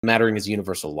Mattering is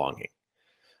universal longing.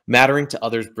 Mattering to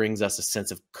others brings us a sense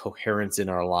of coherence in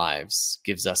our lives,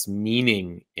 gives us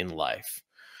meaning in life.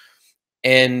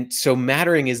 And so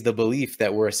mattering is the belief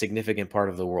that we're a significant part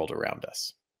of the world around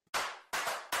us.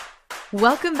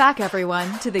 Welcome back,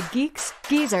 everyone, to the Geeks,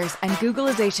 Geezers, and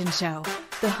Googlization Show,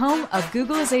 the home of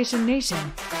Googlization Nation,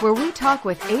 where we talk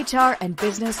with HR and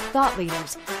business thought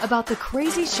leaders about the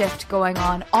crazy shift going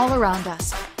on all around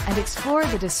us and explore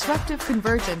the disruptive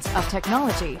convergence of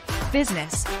technology,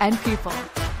 business, and people.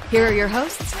 Here are your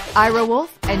hosts, Ira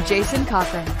Wolf and Jason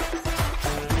Cochran.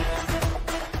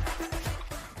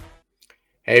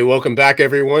 Hey, welcome back,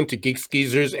 everyone, to Geeks,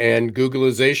 Geezers, and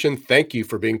Googlization. Thank you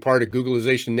for being part of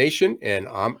Googlization Nation, and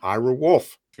I'm Ira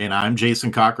Wolf. And I'm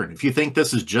Jason Cochran. If you think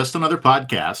this is just another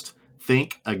podcast,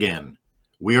 think again.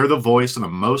 We are the voice of the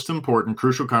most important,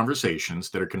 crucial conversations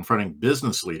that are confronting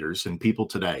business leaders and people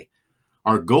today.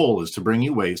 Our goal is to bring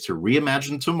you ways to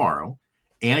reimagine tomorrow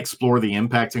and explore the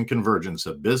impact and convergence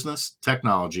of business,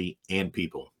 technology, and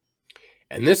people.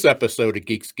 And this episode of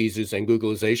Geeks, Geezers, and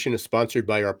Googlization is sponsored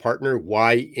by our partner,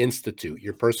 Y Institute,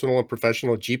 your personal and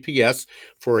professional GPS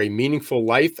for a meaningful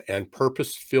life and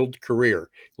purpose-filled career.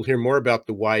 You'll hear more about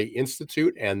the Y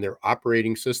Institute and their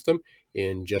operating system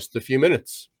in just a few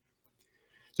minutes.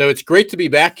 So it's great to be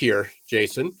back here,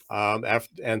 Jason,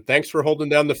 and thanks for holding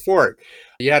down the fort.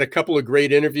 You had a couple of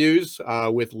great interviews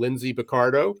with Lindsay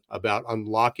Picardo about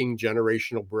unlocking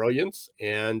generational brilliance,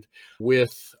 and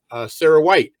with Sarah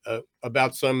White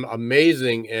about some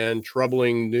amazing and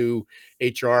troubling new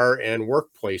HR and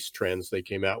workplace trends they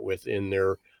came out with in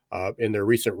their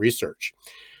recent research.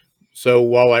 So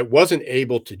while I wasn't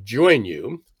able to join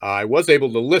you, I was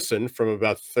able to listen from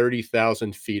about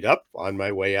 30,000 feet up on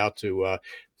my way out to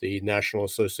the National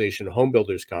Association of Home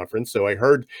Builders Conference. So I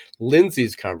heard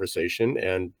Lindsay's conversation,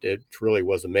 and it really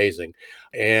was amazing.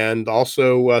 And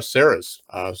also Sarah's.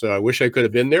 So I wish I could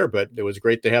have been there, but it was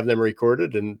great to have them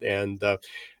recorded, and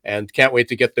can't wait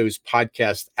to get those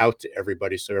podcasts out to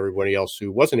everybody, so everybody else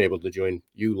who wasn't able to join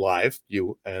you live,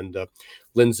 you and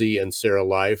Lindsay and Sarah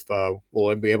live,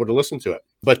 will be able to listen to it.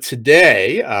 But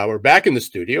today, we're back in the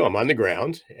studio. I'm on the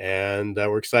ground, and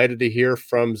we're excited to hear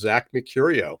from Zach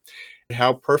Mercurio.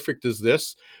 How perfect is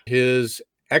this? His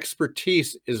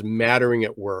expertise is mattering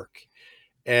at work.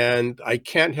 And I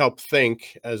can't help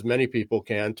think, as many people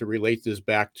can, to relate this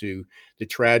back to the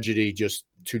tragedy just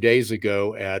 2 days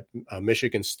ago at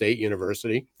Michigan State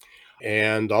University.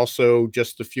 And also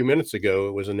just a few minutes ago,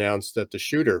 it was announced that the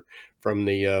shooter from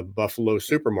the Buffalo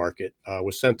supermarket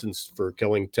was sentenced for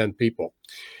killing 10 people.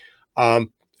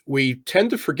 We tend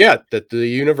to forget that the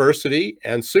university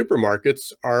and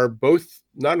supermarkets are both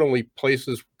not only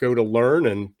places go to learn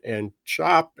and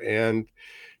shop and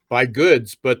buy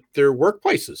goods, but they're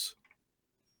workplaces.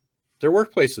 They're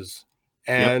workplaces.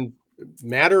 And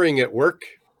mattering at work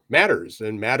matters,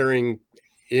 and mattering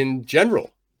in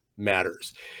general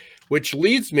matters, which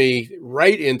leads me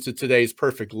right into today's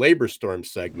Perfect Labor Storm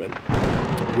segment,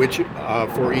 which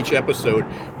for each episode,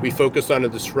 we focus on a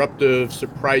disruptive,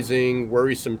 surprising,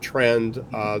 worrisome trend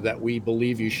that we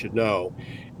believe you should know.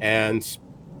 And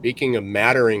speaking of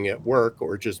mattering at work,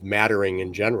 or just mattering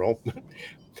in general,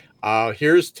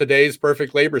 here's today's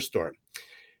Perfect Labor Storm.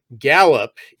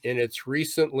 Gallup, in its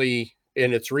recent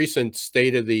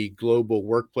State of the Global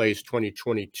Workplace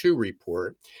 2022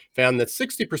 report, found that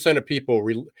 60% of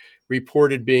people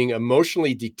reported being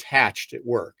emotionally detached at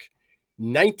work.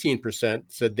 19%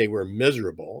 said they were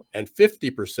miserable, and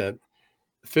 57%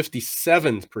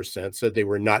 said they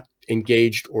were not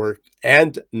engaged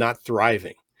and not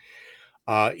thriving.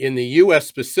 In the U.S.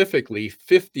 specifically,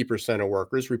 50% of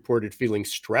workers reported feeling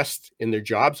stressed in their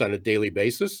jobs on a daily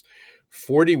basis.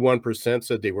 41%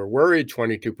 said they were worried,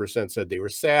 22% said they were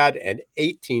sad, and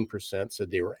 18% said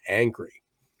they were angry.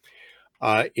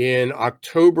 In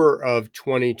October of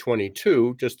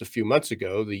 2022, just a few months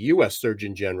ago, the U.S.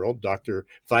 Surgeon General, Dr.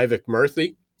 Vivek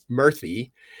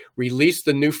Murthy, released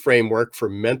the new framework for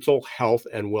mental health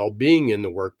and well-being in the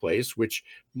workplace, which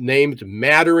named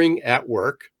Mattering at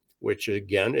Work, which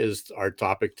again is our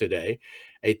topic today,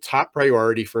 a top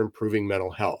priority for improving mental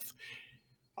health.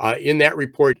 In that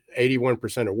report,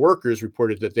 81% of workers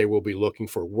reported that they will be looking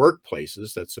for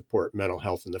workplaces that support mental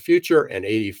health in the future, and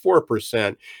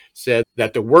 84% said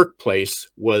that the workplace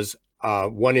was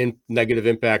one negative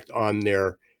impact on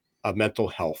their mental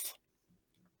health.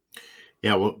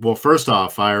 Yeah, well, first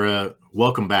off, Ira,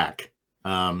 welcome back.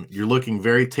 You're looking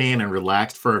very tan and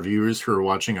relaxed for our viewers who are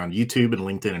watching on YouTube and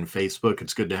LinkedIn and Facebook.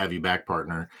 It's good to have you back,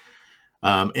 partner.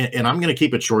 And I'm going to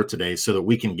keep it short today so that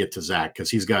we can get to Zach,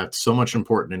 because he's got so much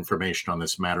important information on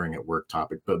this Mattering at Work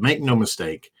topic. But make no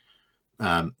mistake,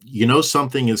 You know,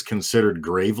 something is considered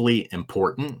gravely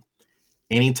important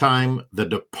anytime the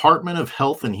Department of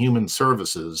Health and Human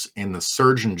Services and the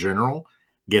Surgeon General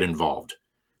get involved,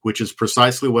 which is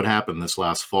precisely what happened this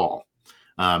last fall.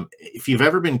 If you've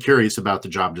ever been curious about the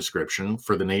job description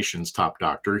for the nation's top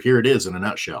doctor, here it is in a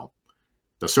nutshell.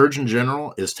 The Surgeon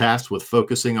General is tasked with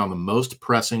focusing on the most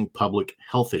pressing public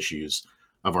health issues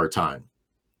of our time.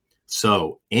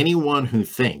 So anyone who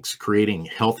thinks creating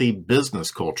healthy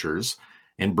business cultures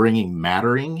and bringing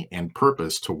mattering and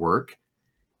purpose to work,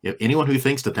 if anyone who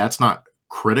thinks that that's not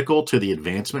critical to the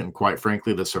advancement and, quite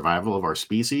frankly, the survival of our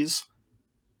species,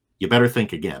 you better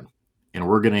think again. And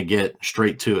we're going to get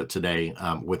straight to it today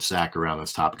with Zach around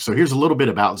this topic. So here's a little bit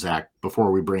about Zach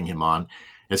before we bring him on,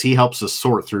 as he helps us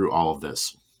sort through all of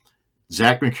this.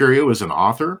 Zach Mercurio is an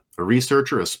author, a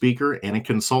researcher, a speaker, and a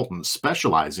consultant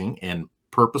specializing in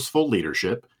purposeful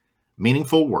leadership,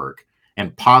 meaningful work,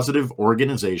 and positive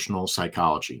organizational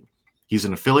psychology. He's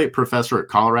an affiliate professor at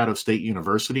Colorado State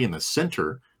University in the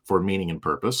Center for Meaning and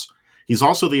Purpose. He's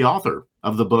also the author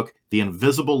of the book, The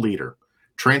Invisible Leader: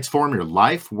 Transform Your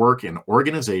Life, Work, and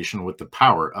Organization with the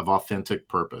Power of Authentic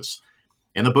Purpose.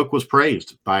 And the book was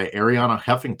praised by Arianna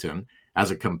Huffington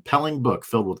as a compelling book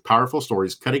filled with powerful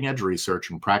stories, cutting-edge research,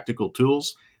 and practical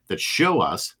tools that show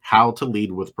us how to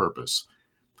lead with purpose.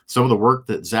 Some of the work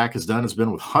that Zach has done has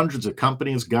been with hundreds of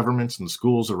companies, governments, and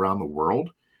schools around the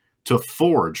world to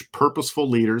forge purposeful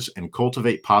leaders and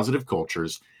cultivate positive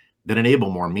cultures that enable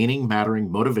more meaning, mattering,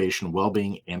 motivation,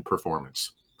 well-being, and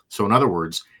performance. So in other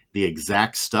words, the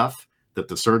exact stuff that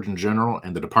the Surgeon General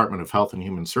and the Department of Health and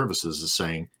Human Services is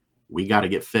saying, we got to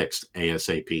get fixed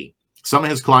ASAP. Some of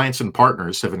his clients and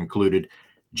partners have included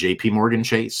JP Morgan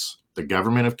Chase, the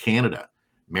Government of Canada,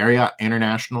 Marriott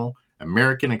International,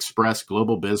 American Express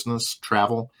Global Business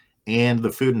Travel, and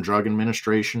the Food and Drug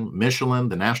Administration, Michelin,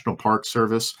 the National Park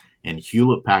Service, and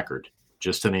Hewlett-Packard,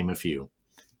 just to name a few.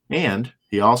 And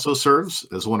he also serves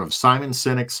as one of Simon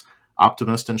Sinek's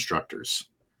Optimist instructors.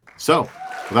 So,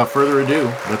 without further ado,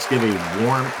 let's give a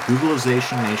warm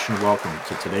Googleization Nation welcome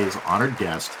to today's honored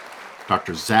guest,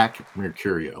 Dr. Zach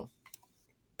Mercurio.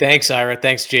 Thanks, Ira.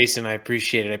 Thanks, Jason. I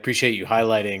appreciate it. I appreciate you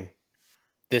highlighting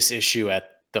this issue at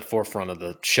the forefront of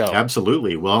the show.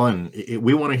 Absolutely. Well, and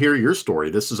we want to hear your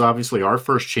story. This is obviously our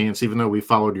first chance, even though we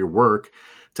followed your work,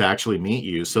 to actually meet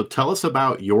you. So tell us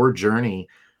about your journey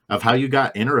of how you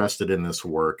got interested in this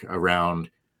work around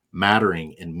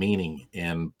mattering and meaning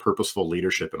and purposeful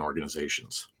leadership in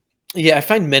organizations. Yeah, I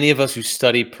find many of us who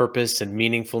study purpose and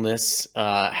meaningfulness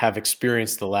have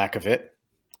experienced the lack of it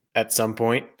at some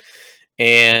point.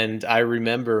 And I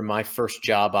remember my first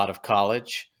job out of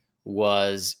college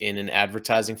was in an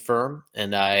advertising firm,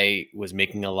 and I was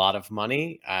making a lot of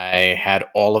money. I had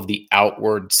all of the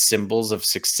outward symbols of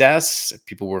success.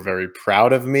 People were very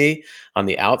proud of me on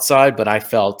the outside, but I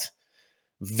felt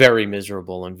very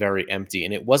miserable and very empty.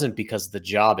 And it wasn't because the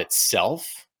job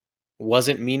itself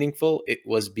wasn't meaningful. It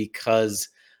was because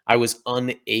I was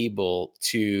unable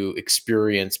to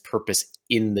experience purpose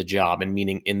in the job and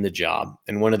meaning in the job.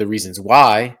 And one of the reasons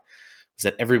why was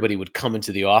that everybody would come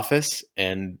into the office,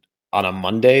 and on a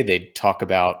Monday, they'd talk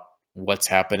about what's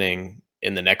happening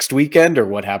in the next weekend or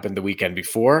what happened the weekend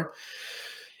before.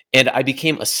 And I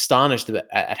became astonished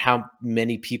at how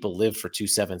many people live for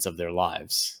 2/7 of their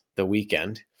lives the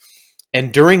weekend.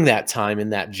 And during that time in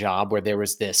that job where there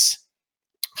was this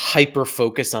hyper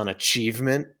focus on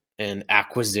achievement and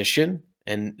acquisition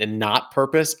and not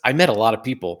purpose, I met a lot of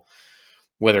people,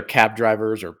 whether cab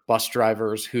drivers or bus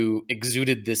drivers, who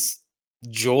exuded this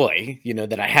joy,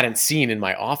 that I hadn't seen in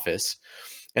my office.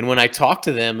 And when I talked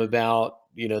to them about,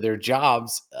 their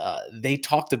jobs, they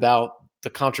talked about the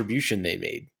contribution they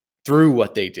made through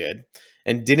what they did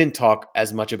and didn't talk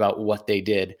as much about what they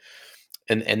did.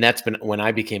 And that's been when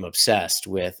I became obsessed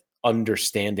with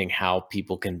understanding how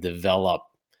people can develop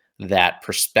that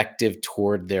perspective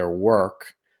toward their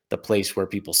work, the place where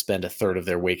people spend a third of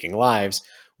their waking lives,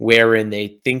 wherein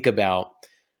they think about,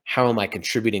 how am I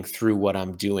contributing through what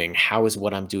I'm doing? How is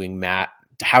what I'm doing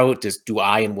how do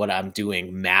I and what I'm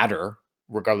doing matter,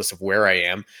 regardless of where I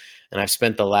am? And I've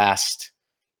spent the last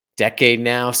decade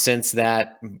now, since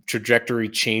that trajectory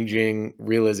changing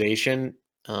realization,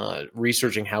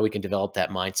 researching how we can develop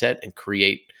that mindset and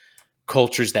create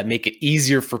cultures that make it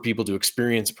easier for people to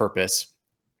experience purpose.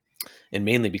 And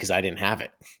mainly because I didn't have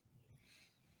it.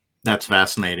 That's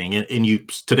fascinating. In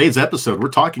today's episode, we're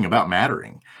talking about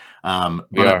mattering. But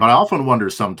I often wonder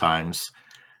sometimes,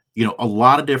 a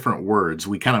lot of different words,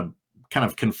 we kind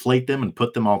of conflate them and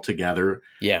put them all together.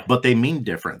 Yeah. But they mean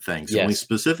different things. Yes. And we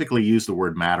specifically use the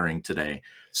word mattering today.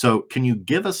 So can you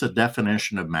give us a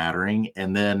definition of mattering?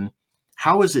 And then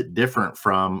How is it different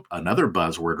from another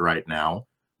buzzword right now,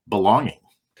 belonging?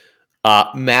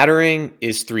 Mattering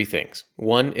is three things.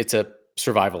 One, it's a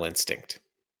survival instinct.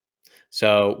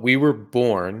 So we were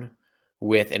born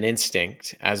with an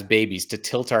instinct as babies to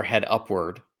tilt our head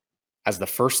upward as the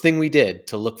first thing we did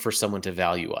to look for someone to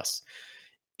value us.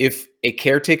 If a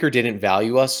caretaker didn't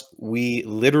value us, we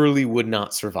literally would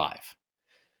not survive.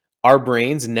 Our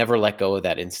brains never let go of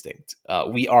that instinct.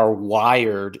 We are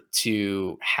wired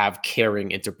to have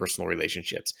caring interpersonal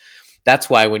relationships.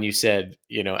 That's why when you said,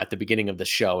 at the beginning of the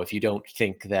show, if you don't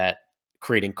think that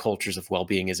creating cultures of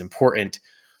well-being is important,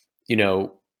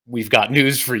 we've got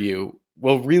news for you.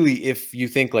 Well, really, if you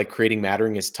think like creating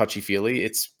mattering is touchy-feely,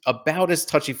 it's about as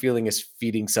touchy-feely as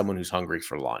feeding someone who's hungry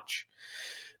for lunch.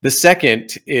 The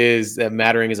second is that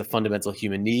mattering is a fundamental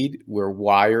human need. We're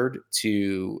wired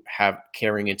to have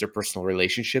caring interpersonal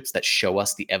relationships that show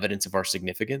us the evidence of our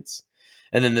significance.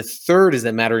 And then the third is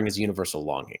that mattering is universal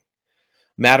longing.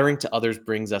 Mattering to others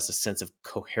brings us a sense of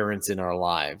coherence in our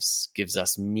lives, gives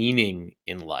us meaning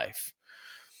in life.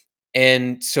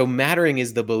 And so mattering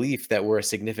is the belief that we're a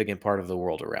significant part of the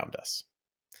world around us.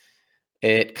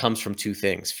 It comes from two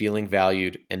things: feeling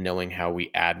valued and knowing how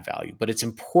we add value. But it's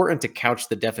important to couch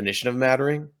the definition of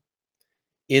mattering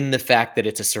in the fact that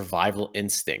it's a survival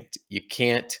instinct. You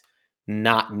can't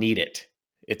not need it.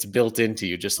 It's built into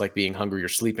you, just like being hungry or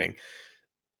sleeping.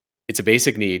 It's a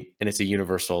basic need and it's a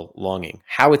universal longing.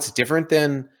 How it's different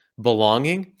than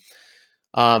belonging.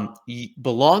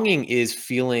 Belonging is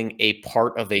feeling a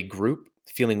part of a group,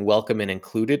 feeling welcome and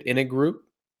included in a group.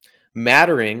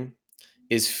 Mattering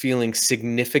is feeling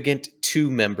significant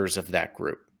to members of that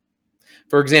group.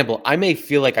 For example, I may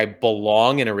feel like I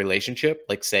belong in a relationship,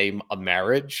 like say a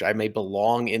marriage. I may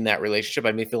belong in that relationship.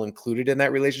 I may feel included in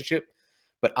that relationship,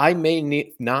 but I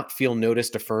may not feel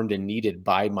noticed, affirmed, and needed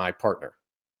by my partner.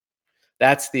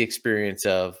 That's the experience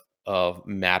of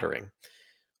mattering.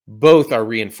 Both are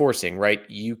reinforcing, right?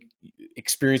 You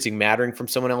experiencing mattering from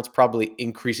someone else probably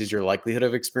increases your likelihood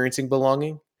of experiencing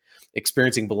belonging.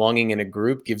 Experiencing belonging in a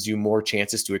group gives you more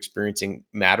chances to experiencing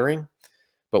mattering,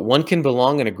 but one can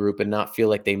belong in a group and not feel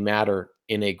like they matter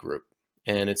in a group.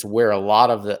 And it's where a lot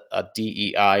of the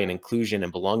DEI and inclusion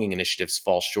and belonging initiatives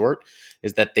fall short,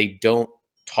 is that they don't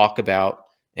talk about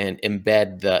and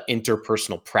embed the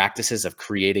interpersonal practices of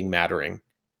creating mattering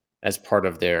as part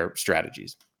of their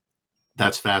strategies.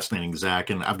 That's fascinating, Zach.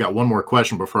 And I've got one more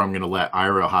question before I'm going to let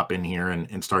Ira hop in here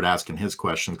and start asking his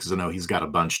questions, because I know he's got a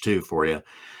bunch too for you.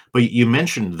 But you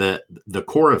mentioned that the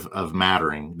core of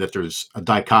mattering, that there's a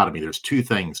dichotomy. There's two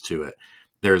things to it.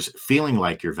 There's feeling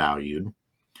like you're valued,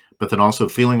 but then also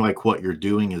feeling like what you're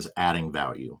doing is adding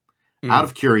value. Out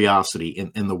of curiosity,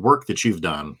 in the work that you've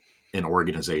done in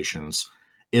organizations,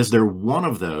 is there one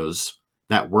of those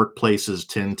that workplaces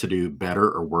tend to do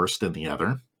better or worse than the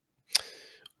other?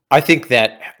 I think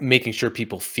that making sure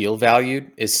people feel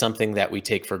valued is something that we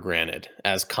take for granted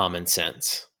as common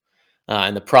sense.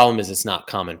 And the problem is it's not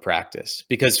common practice,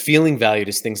 because feeling valued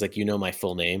is things like, my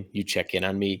full name, you check in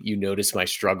on me, you notice my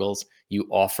struggles, you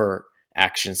offer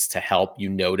actions to help, you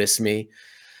notice me.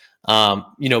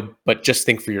 But just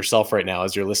think for yourself right now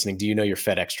as you're listening. Do you know your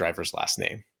FedEx driver's last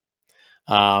name?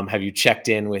 Have you checked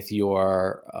in with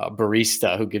your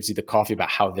barista who gives you the coffee about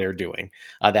how they're doing?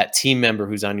 That team member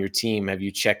who's on your team, have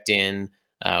you checked in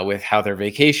with how their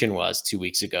vacation was 2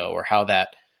 weeks ago, or how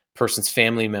that person's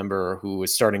family member who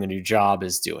is starting a new job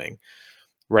is doing?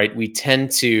 Right? We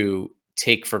tend to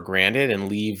take for granted and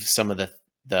leave some of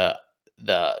the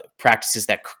practices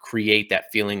that create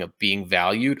that feeling of being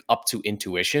valued up to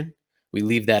intuition. We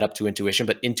leave that up to intuition,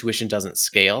 but intuition doesn't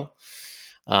scale.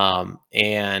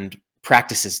 And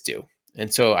practices do.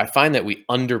 And so I find that we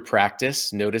under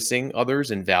practice noticing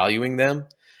others and valuing them,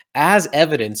 as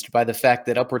evidenced by the fact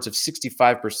that upwards of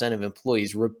 65% of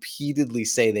employees repeatedly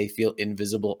say they feel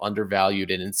invisible,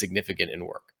 undervalued, and insignificant in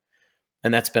work.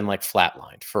 And that's been like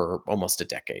flatlined for almost a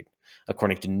decade,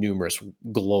 according to numerous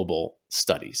global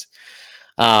studies.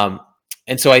 And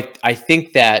so I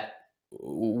think that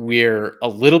we're a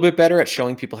little bit better at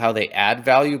showing people how they add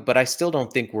value, but I still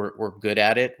don't think we're good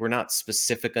at it. We're not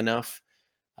specific enough.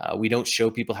 We don't show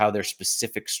people how their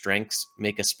specific strengths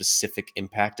make a specific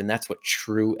impact. And that's what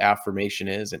true affirmation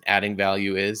is and adding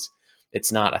value is.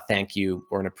 It's not a thank you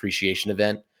or an appreciation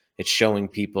event. It's showing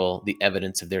people the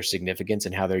evidence of their significance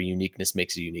and how their uniqueness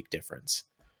makes a unique difference.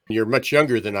 You're much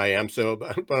younger than I am,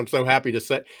 but I'm so happy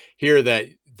to hear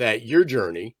that your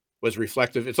journey was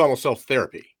reflective. It's almost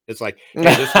self-therapy. It's like, hey,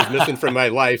 this is missing from my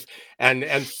life. And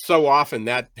so often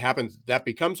that happens, that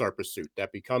becomes our pursuit,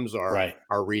 that becomes Right.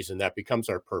 our reason, that becomes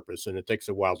our purpose. And it takes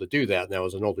a while to do that. Now,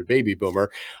 as an older baby boomer,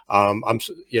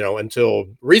 until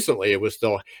recently, it was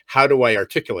still, how do I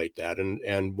articulate that?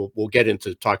 And we'll get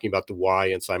into talking about the why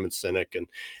and Simon Sinek and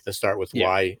start with Yeah.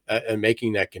 why and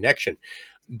making that connection.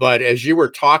 But as you were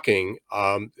talking,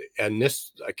 and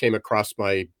this came across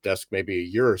my desk maybe a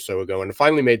year or so ago, and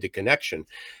finally made the connection.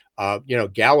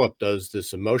 Gallup does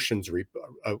this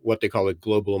what they call a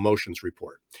global emotions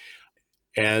report.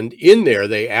 And in there,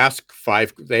 they ask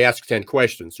 10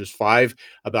 questions. There's 5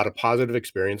 about a positive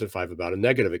experience and 5 about a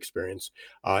negative experience.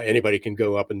 Anybody can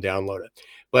go up and download it.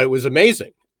 But it was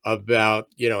amazing about,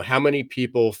 how many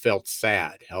people felt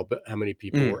sad, how many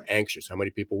people were anxious, how many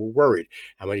people were worried,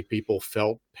 how many people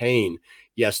felt pain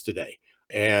yesterday.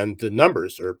 And the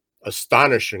numbers are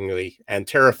astonishingly and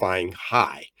terrifying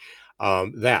high.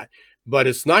 But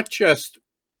it's not just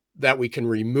that we can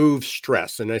remove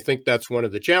stress. And I think that's one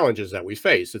of the challenges that we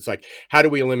face. It's like, how do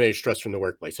we eliminate stress from the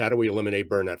workplace? How do we eliminate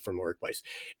burnout from the workplace?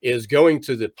 Is going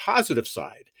to the positive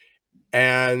side.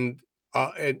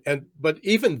 But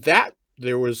even that,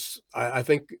 there was, I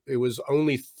think it was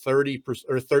only 30%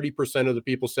 or 30% of the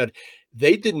people said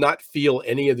they did not feel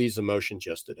any of these emotions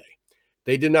yesterday.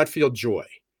 They did not feel joy.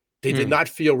 They did not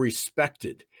feel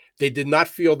respected. They did not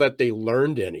feel that they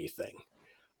learned anything.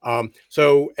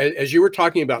 So as you were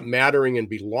talking about mattering and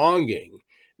belonging,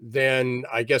 then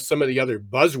I guess some of the other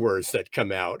buzzwords that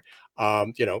come out,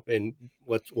 and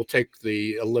we'll take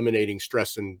the eliminating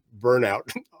stress and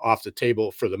burnout off the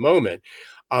table for the moment.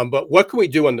 But what can we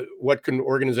do what can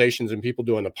organizations and people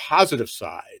do on the positive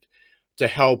side to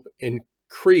help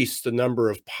increase the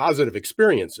number of positive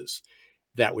experiences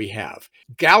that we have?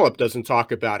 Gallup doesn't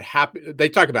talk about they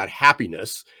talk about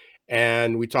happiness.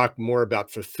 And we talk more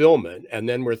about fulfillment, and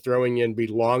then we're throwing in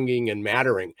belonging and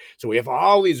mattering. So we have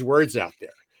all these words out there.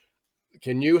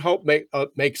 Can you help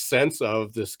make sense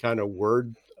of this kind of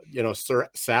word,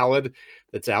 salad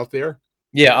that's out there?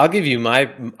 Yeah, I'll give you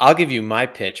my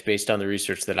pitch based on the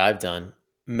research that I've done.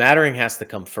 Mattering has to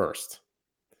come first.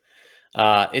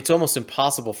 It's almost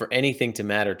impossible for anything to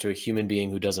matter to a human being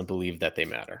who doesn't believe that they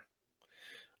matter.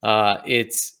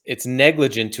 It's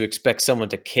negligent to expect someone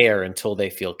to care until they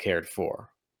feel cared for.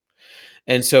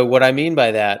 And so what I mean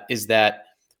by that is that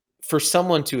for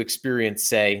someone to experience,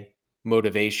 say,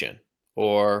 motivation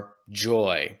or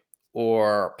joy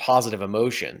or positive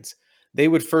emotions, they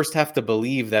would first have to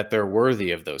believe that they're worthy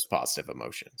of those positive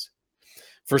emotions.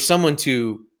 For someone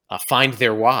to find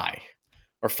their why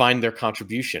or find their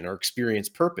contribution or experience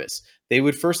purpose, they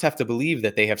would first have to believe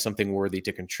that they have something worthy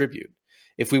to contribute.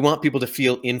 If we want people to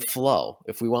feel in flow,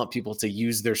 if we want people to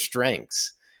use their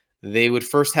strengths, they would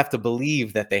first have to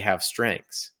believe that they have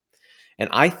strengths. And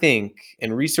I think,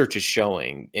 and research is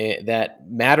showing that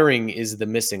mattering is the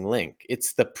missing link.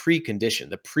 It's the precondition,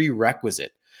 the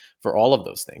prerequisite for all of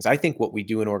those things. I think what we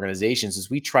do in organizations is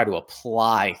we try to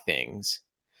apply things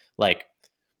like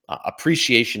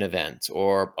appreciation events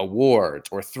or awards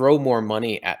or throw more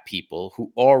money at people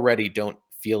who already don't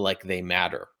feel like they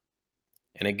matter.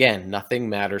 And again, nothing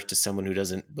matters to someone who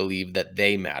doesn't believe that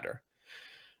they matter.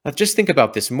 Now, just think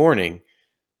about this morning.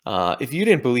 If you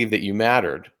didn't believe that you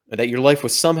mattered, that your life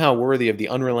was somehow worthy of the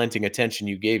unrelenting attention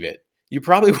you gave it, you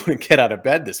probably wouldn't get out of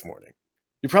bed this morning.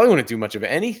 You probably wouldn't do much of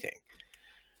anything,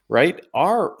 right?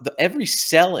 Every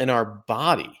cell in our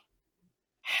body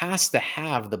has to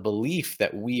have the belief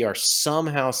that we are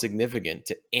somehow significant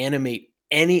to animate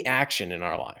any action in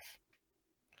our life.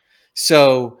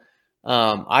 So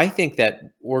I think that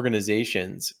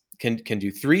organizations can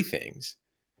do 3 things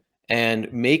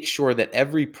and make sure that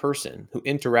every person who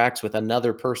interacts with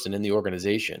another person in the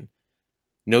organization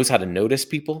knows how to notice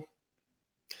people,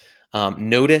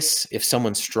 notice if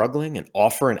someone's struggling and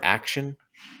offer an action,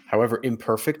 however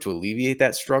imperfect, to alleviate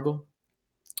that struggle.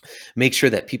 Make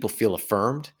sure that people feel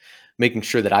affirmed, making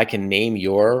sure that I can name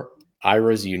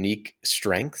Ira's unique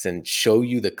strengths and show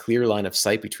you the clear line of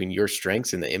sight between your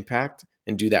strengths and the impact,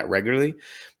 and do that regularly.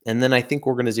 And then I think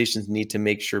organizations need to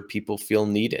make sure people feel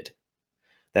needed,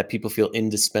 that people feel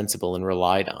indispensable and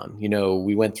relied on.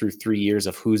 We went through 3 years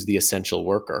of who's the essential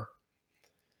worker.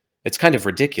 It's kind of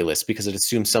ridiculous because it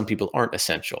assumes some people aren't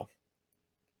essential,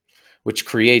 which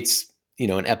creates,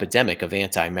 an epidemic of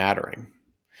anti-mattering.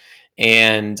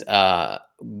 And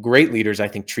great leaders, I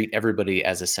think, treat everybody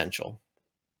as essential.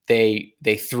 They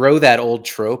throw that old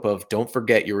trope of don't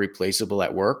forget you're replaceable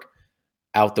at work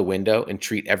out the window and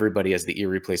treat everybody as the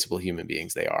irreplaceable human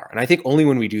beings they are. And I think only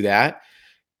when we do that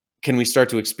can we start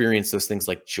to experience those things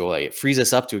like joy. It frees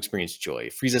us up to experience joy.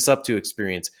 It frees us up to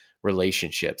experience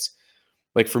relationships.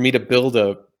 Like for me to build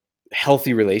a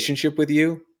healthy relationship with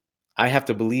you, I have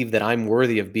to believe that I'm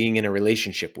worthy of being in a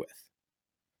relationship with.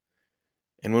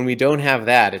 And when we don't have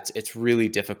that, it's really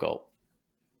difficult.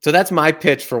 So that's my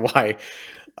pitch for why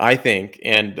I think,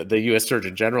 and the US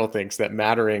Surgeon General thinks, that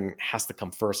mattering has to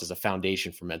come first as a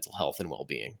foundation for mental health and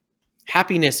well-being.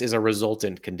 Happiness is a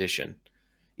resultant condition.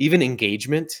 Even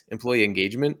engagement, employee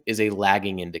engagement, is a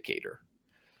lagging indicator.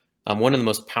 One of the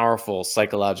most powerful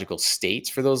psychological states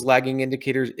for those lagging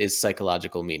indicators is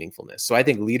psychological meaningfulness. So I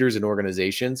think leaders and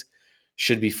organizations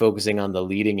should be focusing on the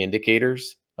leading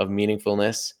indicators of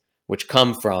meaningfulness, which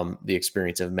come from the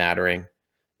experience of mattering,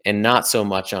 and not so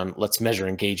much on let's measure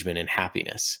engagement and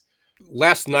happiness.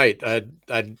 Last night,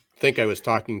 I think I was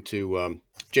talking to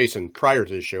Jason prior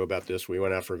to the show about this. We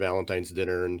went out for Valentine's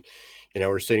dinner, and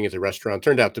we're sitting at the restaurant.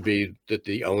 Turned out to be that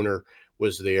the owner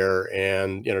was there,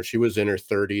 and she was in her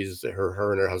 30s.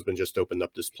 Her and her husband just opened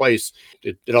up this place.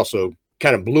 It also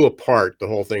kind of blew apart the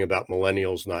whole thing about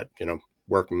millennials not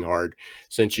working hard,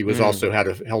 since she was also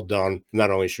held down. Not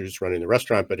only she was running the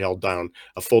restaurant, but held down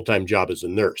a full-time job as a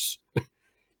nurse.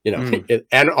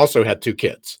 And also had 2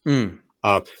 kids.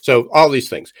 So all these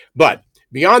things. But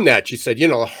beyond that, she said,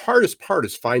 the hardest part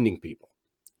is finding people,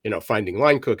 finding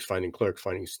line cooks, finding clerks,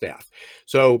 finding staff.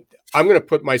 So I'm going to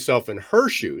put myself in her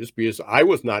shoes, because I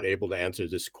was not able to answer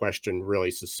this question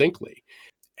really succinctly.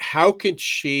 How can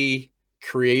she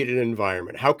create an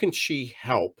environment? How can she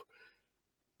help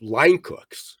line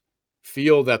cooks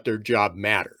feel that their job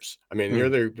matters? I mean, here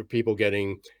there are people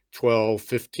getting $12,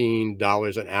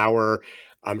 $15 an hour.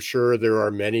 I'm sure there are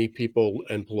many people,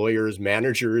 employers,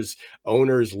 managers,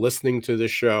 owners listening to the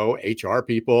show, HR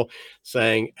people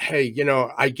saying, hey,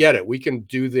 I get it. We can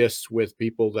do this with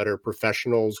people that are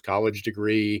professionals, college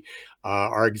degree,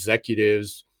 our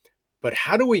executives. But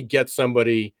how do we get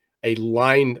somebody, a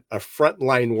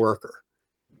frontline worker,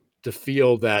 to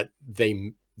feel that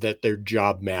their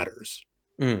job matters?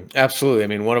 Absolutely. I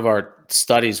mean, one of our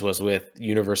studies was with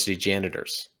university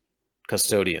janitors,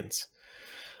 custodians.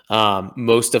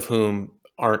 Most of whom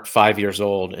aren't 5 years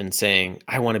old and saying,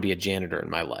 I want to be a janitor in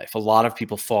my life. A lot of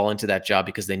people fall into that job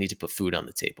because they need to put food on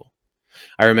the table.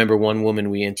 I remember one woman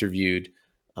we interviewed,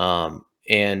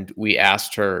 and we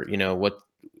asked her,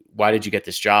 why did you get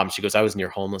this job? And she goes, I was near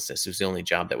homelessness. It was the only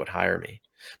job that would hire me.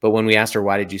 But when we asked her,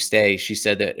 why did you stay? She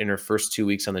said that in her first 2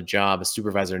 weeks on the job, a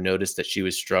supervisor noticed that she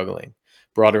was struggling,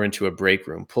 brought her into a break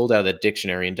room, pulled out a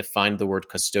dictionary, and defined the word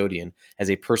custodian as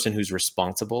a person who's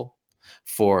responsible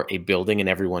for a building and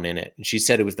everyone in it. And she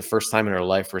said it was the first time in her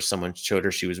life where someone showed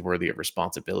her she was worthy of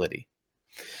responsibility.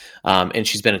 And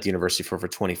she's been at the university for over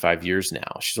 25 years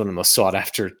now. She's one of the most sought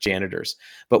after janitors.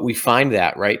 But we find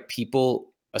that, right?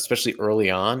 People, especially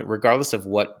early on, regardless of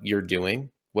what you're doing,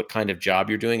 what kind of job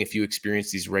you're doing, if you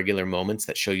experience these regular moments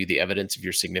that show you the evidence of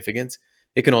your significance,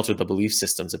 it can alter the belief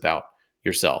systems about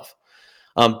yourself.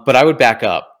 But I would back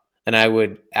up and I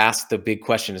would ask the big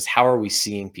question is, how are we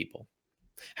seeing people?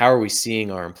 How are we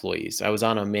seeing our employees? I was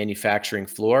on a manufacturing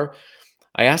floor.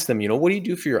 I asked them, what do you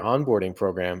do for your onboarding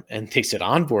program? And they said,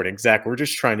 onboarding, Zach, we're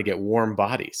just trying to get warm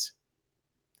bodies.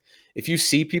 If you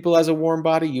see people as a warm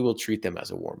body, you will treat them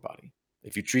as a warm body.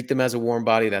 If you treat them as a warm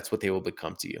body, that's what they will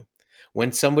become to you.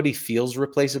 When somebody feels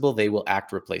replaceable, they will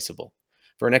act replaceable.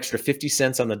 For an extra 50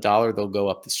 cents on the dollar, they'll go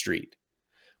up the street.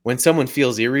 When someone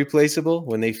feels irreplaceable,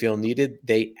 when they feel needed,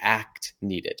 they act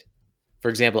needed. For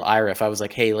example, Ira, if I was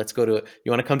like, hey, you want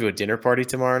to come to a dinner party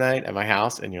tomorrow night at my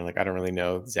house? And you're like, I don't really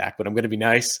know, Zach, but I'm going to be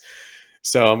nice.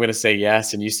 So I'm going to say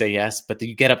yes. And you say yes, but then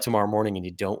you get up tomorrow morning and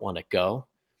you don't want to go.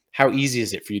 How easy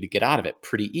is it for you to get out of it?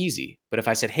 Pretty easy. But if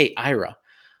I said, hey, Ira,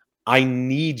 I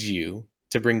need you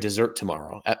to bring dessert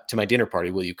tomorrow to my dinner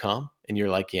party. Will you come? And you're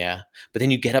like, yeah. But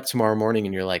then you get up tomorrow morning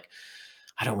and you're like,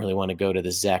 I don't really want to go to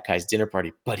the Zach guy's dinner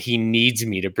party, but he needs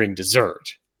me to bring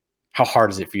dessert. How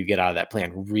hard is it for you to get out of that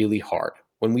plan? Really hard.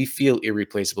 When we feel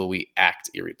irreplaceable, we act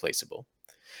irreplaceable.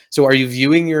 So are you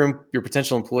viewing your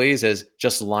potential employees as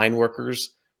just line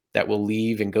workers that will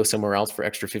leave and go somewhere else for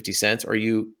extra 50 cents? Or are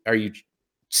you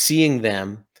seeing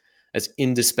them as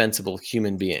indispensable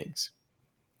human beings?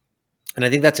 And I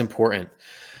think that's important.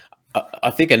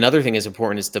 I think another thing is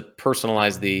important is to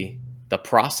personalize the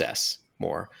process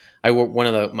more. One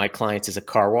of my clients is a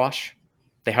car wash.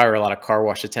 They hire a lot of car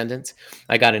wash attendants.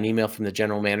 I got an email from the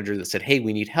general manager that said, hey,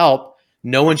 we need help.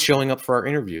 No one's showing up for our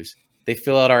interviews. They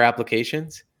fill out our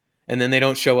applications and then they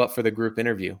don't show up for the group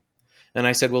interview. And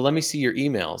I said, well, let me see your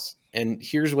emails. And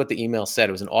here's what the email said.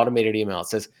 It was an automated email. It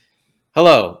says,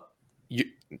 hello,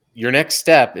 your next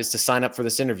step is to sign up for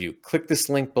this interview. Click this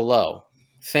link below.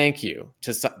 Thank you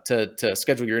to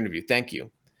schedule your interview. Thank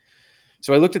you.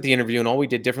 So I looked at the interview and all we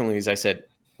did differently is I said,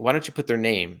 why don't you put their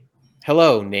name?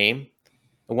 Hello, name.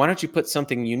 Why don't you put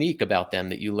something unique about them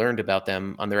that you learned about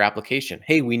them on their application?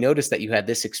 Hey, we noticed that you had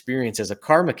this experience as a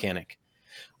car mechanic.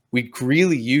 We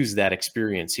really use that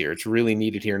experience here. It's really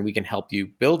needed here, and we can help you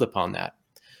build upon that.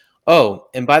 Oh,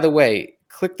 and by the way,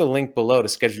 click the link below to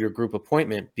schedule your group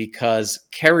appointment because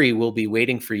Kerry will be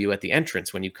waiting for you at the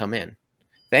entrance when you come in.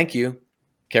 Thank you,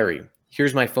 Kerry.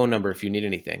 Here's my phone number if you need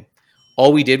anything.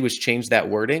 All we did was change that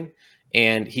wording,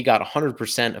 and he got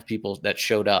 100% of people that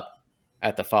showed up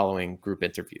at the following group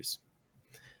interviews.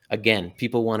 Again,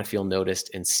 people want to feel noticed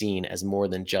and seen as more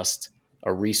than just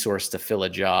a resource to fill a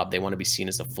job. They want to be seen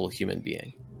as a full human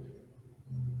being.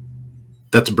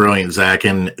 That's brilliant, Zach.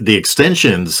 And the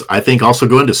extensions, I think, also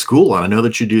go into school. And I know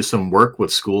that you do some work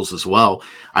with schools as well.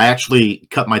 I actually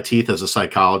cut my teeth as a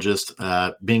psychologist,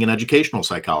 being an educational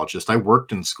psychologist. I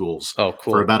worked in schools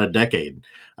for about a decade.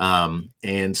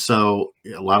 And so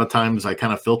a lot of times I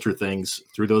kind of filter things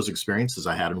through those experiences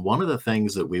I had. And one of the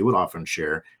things that we would often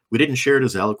share, we didn't share it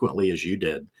as eloquently as you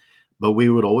did, but we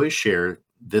would always share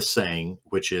this saying,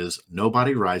 which is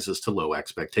nobody rises to low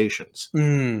expectations.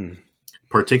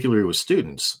 Particularly with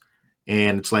students.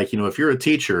 And it's like, if you're a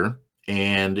teacher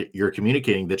and you're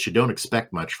communicating that you don't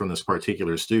expect much from this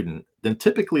particular student, then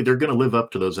typically they're going to live up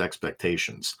to those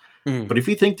expectations. But if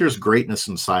you think there's greatness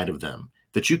inside of them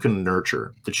that you can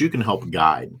nurture, that you can help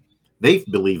guide, they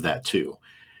believe that too.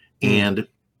 And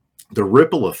the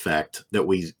ripple effect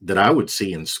that I would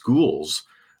see in schools,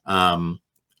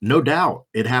 no doubt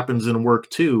it happens in work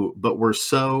too, but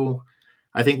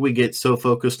I think we get so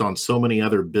focused on so many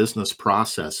other business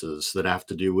processes that have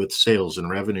to do with sales and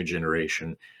revenue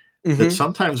generation that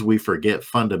sometimes we forget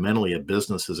fundamentally a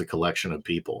business is a collection of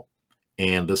people.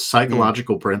 And the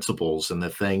psychological principles and the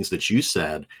things that you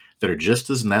said that are just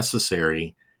as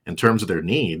necessary in terms of their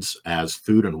needs as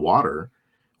food and water,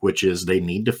 which is they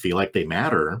need to feel like they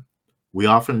matter. We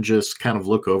often just kind of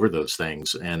look over those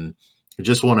things. And I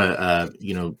just want to,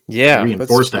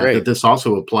 reinforce that this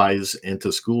also applies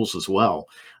into schools as well.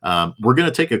 We're going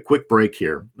to take a quick break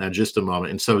here in just a moment.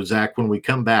 And so, Zach, when we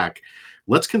come back,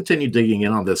 let's continue digging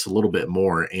in on this a little bit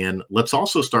more. And let's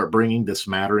also start bringing this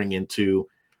mattering into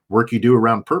work you do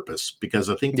around purpose, because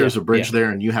I think there's a bridge there,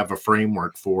 and you have a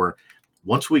framework for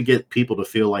once we get people to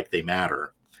feel like they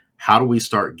matter, how do we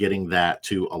start getting that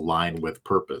to align with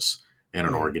purpose in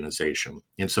an organization?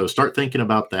 And so start thinking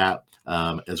about that.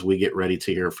 As we get ready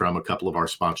to hear from a couple of our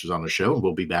sponsors on the show. And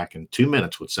we'll be back in 2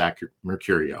 minutes with Zach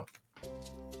Mercurio.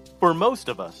 For most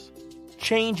of us,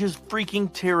 change is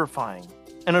freaking terrifying.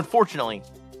 And unfortunately,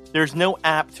 there's no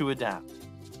app to adapt.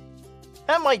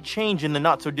 That might change in the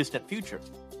not-so-distant future.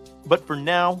 But for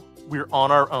now, we're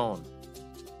on our own.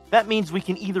 That means we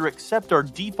can either accept our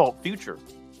default future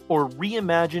or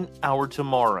reimagine our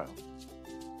tomorrow.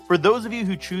 For those of you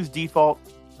who choose default,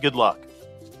 good luck.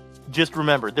 Just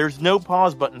remember, there's no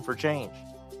pause button for change.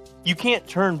 You can't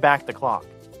turn back the clock.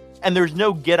 And there's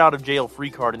no get-out-of-jail-free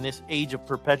card in this age of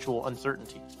perpetual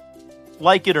uncertainty.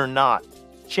 Like it or not,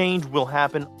 change will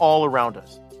happen all around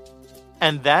us.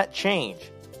 And that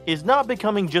change is not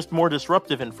becoming just more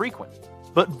disruptive and frequent,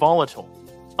 but volatile,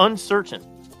 uncertain,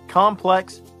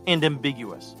 complex, and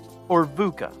ambiguous, or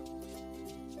VUCA.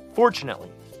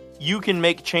 Fortunately, you can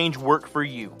make change work for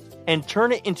you and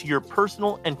turn it into your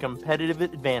personal and competitive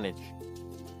advantage.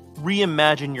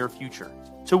 Reimagine your future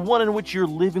to one in which you're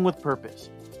living with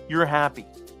purpose, you're happy,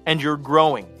 and you're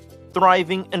growing,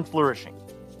 thriving, and flourishing.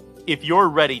 If you're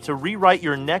ready to rewrite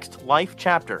your next life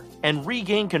chapter and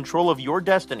regain control of your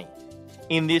destiny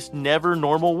in this never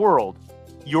normal world,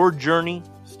 your journey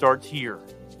starts here.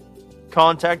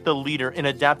 Contact the leader in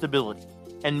adaptability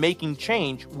and making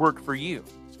change work for you,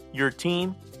 your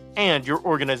team, and your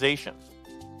organization.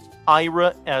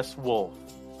 Ira S. Wolf,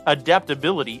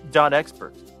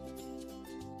 adaptability.expert.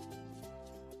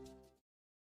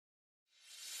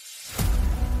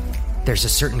 There's a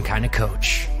certain kind of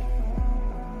coach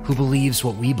who believes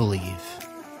what we believe,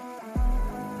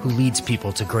 who leads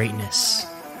people to greatness,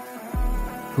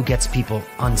 who gets people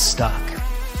unstuck,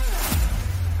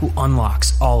 who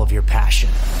unlocks all of your passion.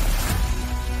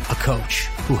 A coach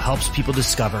who helps people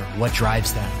discover what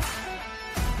drives them,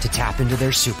 to tap into their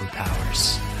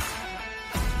superpowers.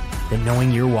 That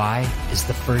knowing your why is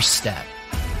the first step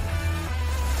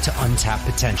to untap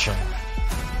potential,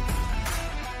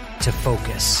 to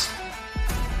focus,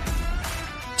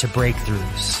 to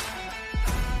breakthroughs.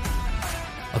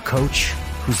 A coach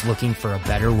who's looking for a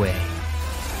better way.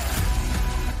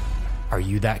 Are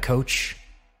you that coach?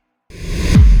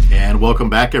 And welcome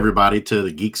back, everybody, to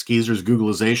the Geeks Geezers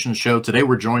Googlization Show. Today,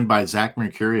 we're joined by Zach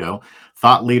Mercurio,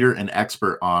 thought leader and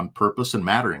expert on purpose and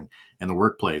mattering in the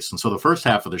workplace. And so the first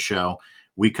half of the show,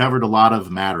 we covered a lot of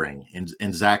mattering.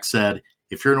 And Zach said,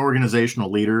 if you're an organizational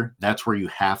leader, that's where you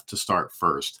have to start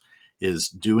first, is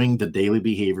doing the daily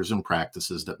behaviors and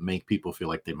practices that make people feel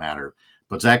like they matter.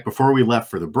 But Zach, before we left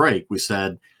for the break, we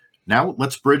said, now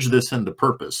let's bridge this into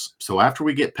purpose. So after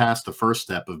we get past the first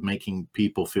step of making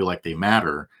people feel like they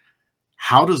matter,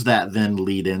 how does that then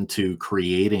lead into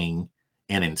creating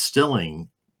and instilling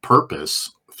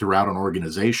purpose throughout an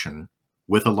organization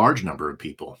with a large number of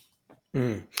people?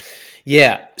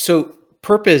 Yeah. So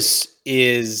purpose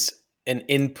is an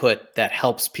input that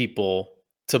helps people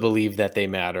to believe that they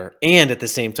matter. And at the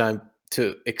same time,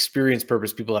 to experience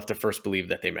purpose, people have to first believe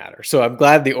that they matter. So I'm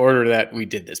glad the order that we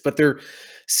did this, but they're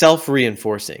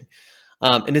self-reinforcing.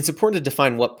 And it's important to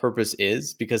define what purpose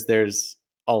is, because there's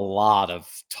a lot of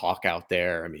talk out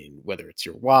there. I mean, whether it's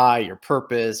your why, your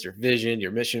purpose, your vision,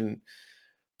 your mission,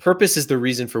 purpose is the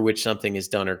reason for which something is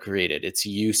done or created, its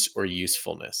use or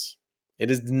usefulness. It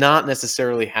does not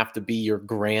necessarily have to be your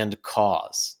grand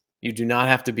cause. You do not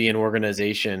have to be an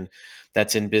organization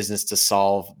that's in business to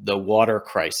solve the water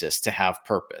crisis to have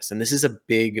purpose. And this is a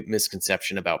big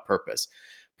misconception about purpose.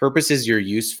 Purpose is your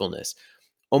usefulness.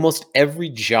 Almost every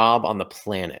job on the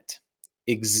planet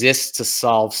exists to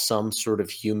solve some sort of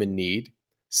human need,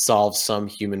 solve some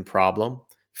human problem,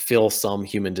 fill some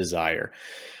human desire.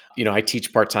 You know, I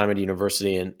teach part-time at a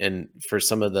university, and for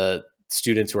some of the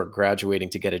students who are graduating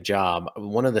to get a job,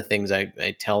 one of the things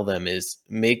I tell them is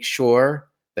make sure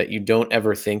that you don't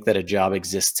ever think that a job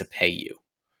exists to pay you.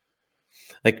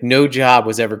 Like, no job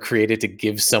was ever created to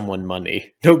give someone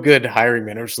money. No good hiring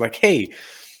manager is like, hey,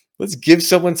 let's give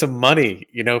someone some money,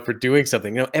 for doing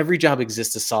something. Every job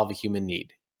exists to solve a human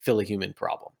need, fill a human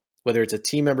problem, whether it's a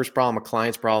team member's problem, a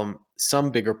client's problem, some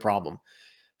bigger problem.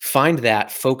 Find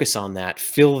that, focus on that,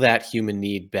 fill that human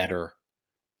need better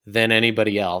than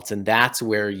anybody else. And that's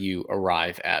where you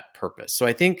arrive at purpose. So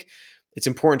I think it's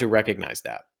important to recognize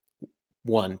that.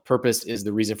 One, purpose is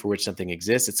the reason for which something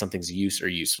exists. It's something's use or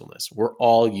usefulness. We're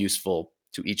all useful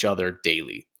to each other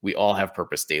daily. We all have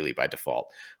purpose daily by default.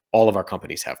 All of our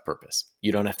companies have purpose.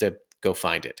 You don't have to go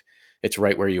find it. It's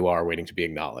right where you are, waiting to be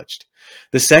acknowledged.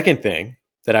 The second thing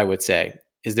that I would say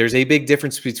is there's a big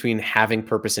difference between having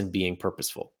purpose and being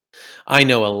purposeful. I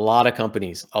know a lot of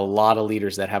companies, a lot of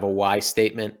leaders that have a why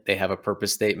statement, they have a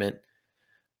purpose statement,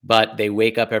 but they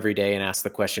wake up every day and ask the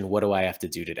question, what do I have to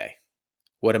do today?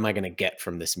 What am I going to get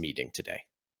from this meeting today?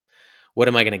 What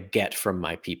am I going to get from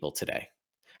my people today?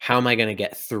 How am I going to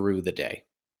get through the day?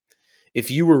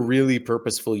 If you were really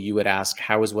purposeful, you would ask,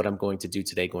 how is what I'm going to do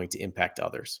today going to impact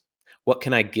others? What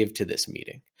can I give to this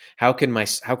meeting? How can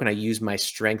I use my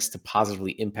strengths to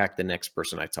positively impact the next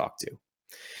person I talk to?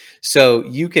 So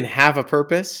you can have a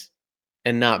purpose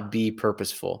and not be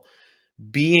purposeful.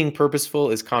 Being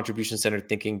purposeful is contribution-centered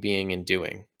thinking, being, and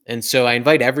doing. And so I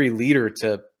invite every leader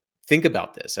to think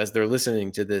about this as they're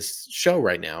listening to this show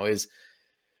right now is,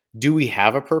 do we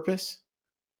have a purpose?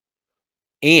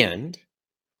 And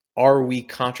are we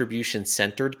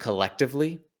contribution-centered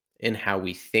collectively in how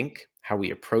we think, how we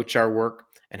approach our work,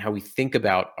 and how we think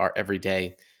about our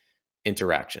everyday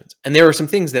interactions? And there are some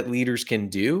things that leaders can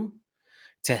do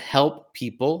to help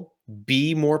people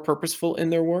be more purposeful in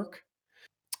their work.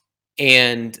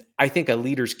 And I think a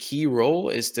leader's key role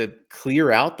is to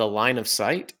clear out the line of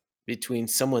sight between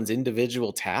someone's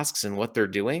individual tasks and what they're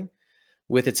doing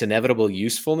with its inevitable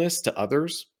usefulness to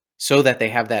others, so that they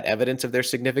have that evidence of their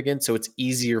significance, so it's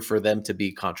easier for them to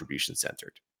be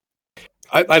contribution-centered.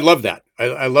 I love that.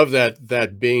 I love that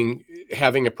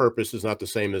having a purpose is not the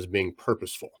same as being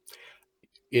purposeful.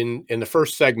 In the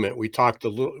first segment, we talked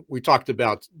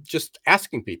about just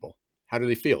asking people, how do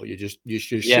they feel? You just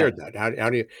shared that.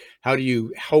 How do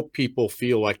you help people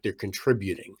feel like they're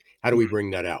contributing? How do we bring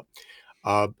that out?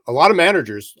 A lot of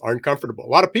managers aren't comfortable. A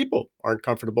lot of people aren't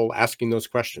comfortable asking those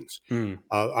questions.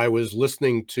 I was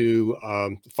listening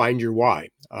to Find Your Why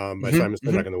by Simon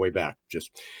Sinek on the way back,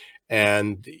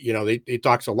 and he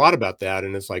talks a lot about that.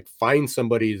 And it's like, find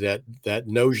somebody that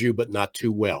knows you, but not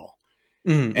too well.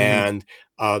 And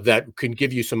that can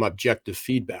give you some objective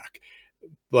feedback.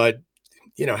 But,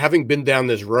 having been down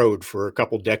this road for a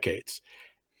couple decades,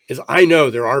 I know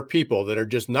there are people that are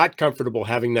just not comfortable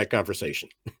having that conversation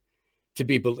to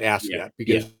be asked that,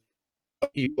 because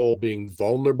people being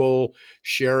vulnerable,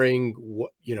 sharing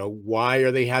why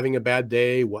are they having a bad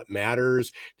day, what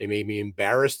matters. They may be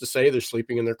embarrassed to say they're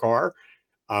sleeping in their car.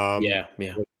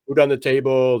 With food on the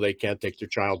table, they can't take their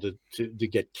child to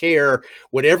get care,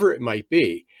 whatever it might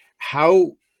be.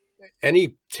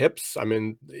 Any tips? I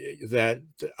mean, that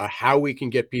how we can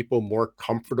get people more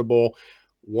comfortable.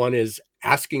 One is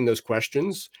asking those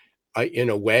questions in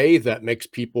a way that makes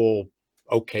people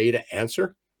okay to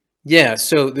answer. Yeah,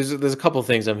 so there's a couple of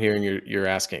things I'm hearing you're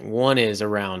asking. One is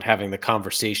around having the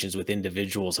conversations with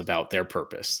individuals about their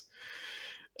purpose.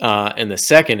 And the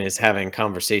second is having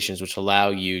conversations which allow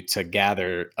you to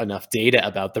gather enough data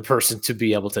about the person to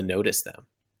be able to notice them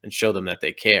and show them that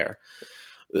they care.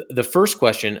 The first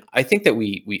question, I think that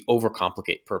we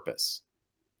overcomplicate purpose,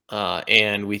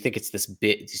 and we think it's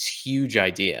this huge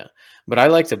idea. But I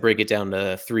like to break it down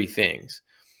to three things.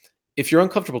 If you're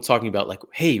uncomfortable talking about like,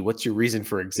 hey, what's your reason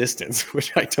for existence,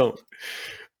 which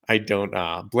I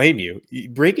don't blame you. You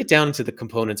break it down into the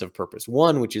components of purpose.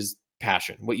 One, which is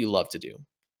passion, what you love to do.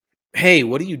 Hey,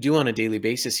 what do you do on a daily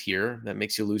basis here that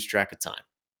makes you lose track of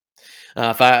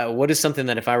time? What is something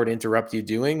that if I were to interrupt you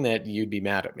doing that you'd be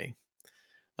mad at me?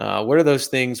 What are those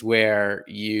things where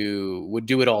you would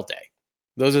do it all day?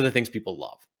 Those are the things people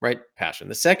love, right? Passion.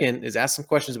 The second is ask some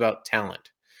questions about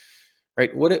talent,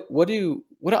 right? What do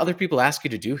other people ask you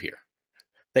to do here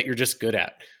that you're just good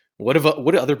at? What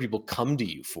do other people come to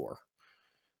you for?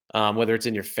 Whether it's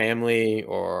in your family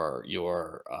or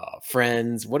your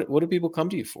friends, what do people come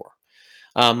to you for?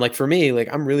 Like for me, like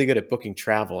I'm really good at booking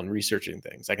travel and researching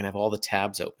things. I can have all the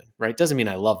tabs open, right? Doesn't mean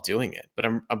I love doing it, but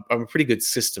I'm a pretty good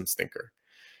systems thinker.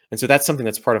 And so that's something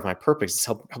that's part of my purpose is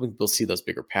helping people see those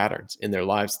bigger patterns in their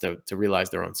lives to realize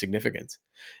their own significance.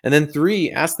 And then three,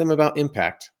 ask them about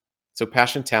impact. So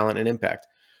passion, talent, and impact.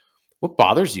 What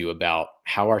bothers you about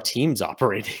how our team's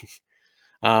operating?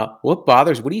 What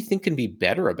do you think can be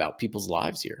better about people's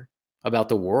lives here, about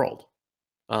the world?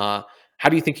 How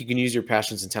do you think you can use your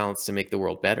passions and talents to make the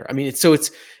world better? I mean, it's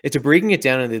a breaking it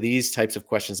down into these types of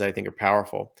questions that I think are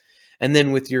powerful. And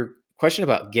then with your question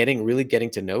about really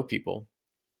getting to know people,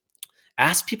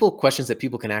 ask people questions that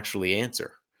people can actually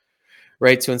answer,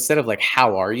 right? So instead of like,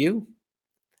 how are you?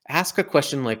 Ask a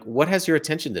question like, what has your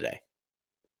attention today?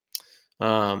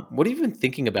 What have you been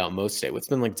thinking about most today? What's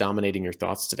been like dominating your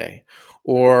thoughts today?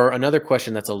 Or another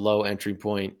question that's a low entry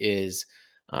point is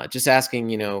just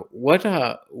asking,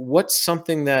 what's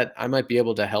something that I might be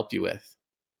able to help you with?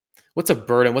 What's a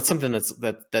burden? What's something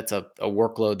that's a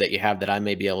workload that you have that I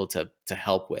may be able to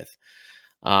help with?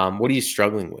 What are you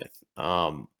struggling with?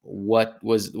 What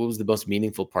was the most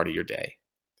meaningful part of your day?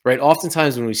 Right.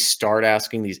 Oftentimes, when we start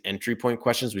asking these entry point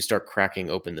questions, we start cracking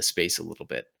open the space a little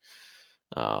bit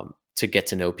to get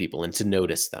to know people and to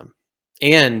notice them.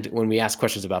 And when we ask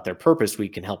questions about their purpose, we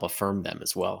can help affirm them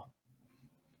as well.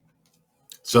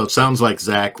 So it sounds like,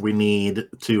 Zach, we need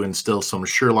to instill some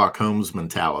Sherlock Holmes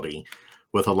mentality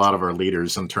with a lot of our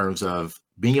leaders in terms of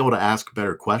being able to ask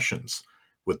better questions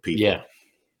with people. Yeah.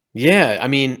 Yeah, I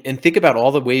mean, and think about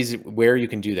all the ways where you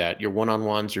can do that. Your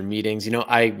one-on-ones, your meetings.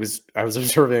 I was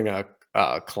observing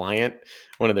a client,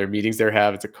 one of their meetings they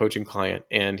have. It's a coaching client,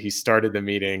 and he started the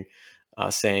meeting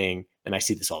saying, and I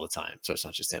see this all the time, so it's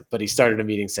not just him, but he started a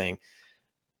meeting saying,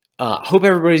 "Hope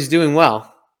everybody's doing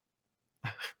well."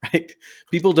 Right?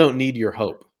 People don't need your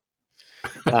hope.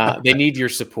 They need your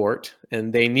support,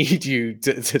 and they need you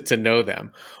to know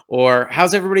them. Or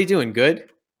how's everybody doing? Good.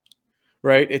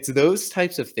 Right? It's those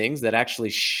types of things that actually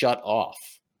shut off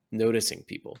noticing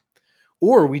people.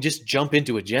 Or we just jump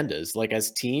into agendas. Like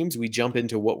as teams, we jump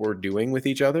into what we're doing with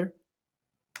each other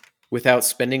without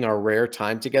spending our rare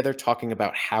time together talking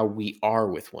about how we are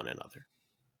with one another.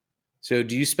 So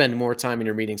do you spend more time in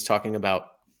your meetings talking about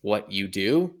what you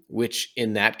do, which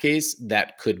in that case,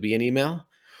 that could be an email?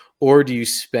 Or do you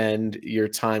spend your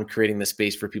time creating the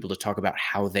space for people to talk about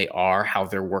how they are, how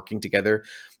they're working together,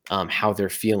 how they're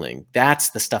feeling? That's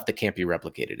the stuff that can't be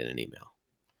replicated in an email.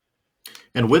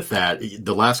 And with that,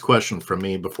 the last question from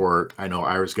me before I know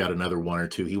Ira's got another one or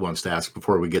two he wants to ask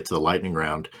before we get to the lightning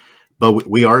round. But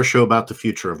we are a show about the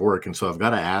future of work. And so I've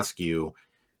got to ask you,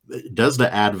 does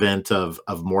the advent of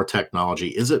more technology,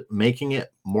 is it making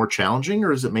it more challenging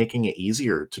or is it making it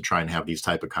easier to try and have these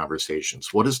type of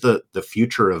conversations? What does the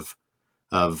future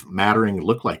of mattering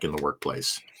look like in the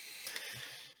workplace?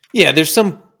 Yeah, there's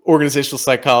some organizational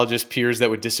psychologist peers that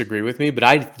would disagree with me, but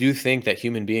I do think that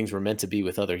human beings were meant to be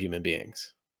with other human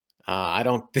beings. I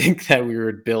don't think that we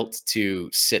were built to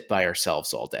sit by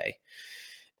ourselves all day.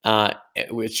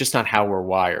 It's just not how we're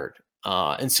wired.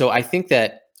 And so I think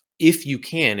that if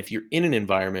you're in an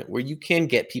environment where you can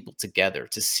get people together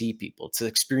to see people, to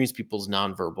experience people's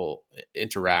nonverbal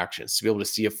interactions, to be able to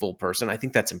see a full person, I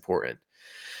think that's important.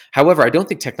 However, I don't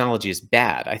think technology is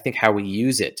bad. I think how we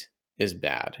use it is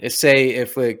bad.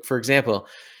 For example,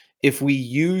 if we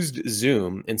used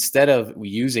Zoom instead of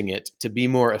using it to be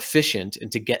more efficient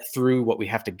and to get through what we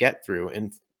have to get through,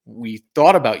 and we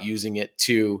thought about using it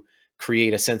to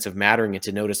create a sense of mattering and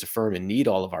to notice, affirm, and need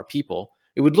all of our people,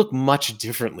 it would look much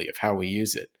differently of how we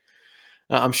use it.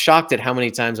 I'm shocked at how many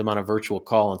times I'm on a virtual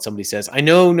call and somebody says, I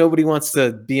know nobody wants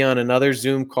to be on another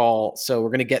Zoom call, so we're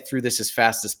going to get through this as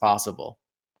fast as possible.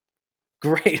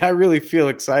 Great. I really feel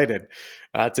excited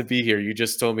to be here. You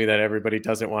just told me that everybody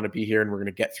doesn't want to be here and we're going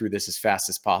to get through this as fast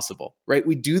as possible, right?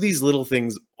 We do these little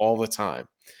things all the time.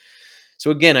 So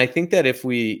again, I think that if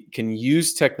we can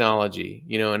use technology,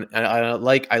 and I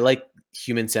like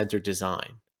human-centered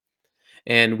design,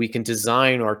 and we can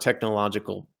design our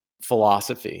technological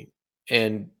philosophy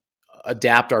and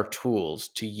adapt our tools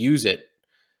to use it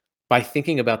by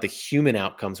thinking about the human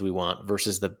outcomes we want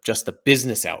versus just the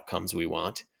business outcomes we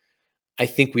want, I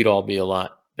think we'd all be a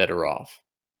lot better off.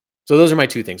 So those are my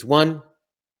two things. One,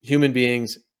 human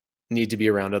beings need to be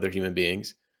around other human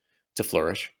beings to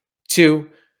flourish. Two,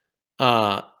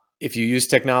 if you use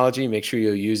technology, make sure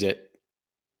you use it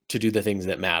to do the things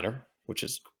that matter, which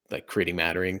is like creating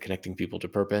mattering, connecting people to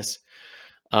purpose.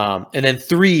 And then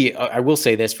three, I will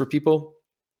say this for people,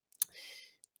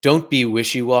 don't be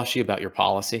wishy-washy about your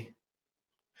policy.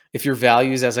 If your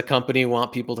values as a company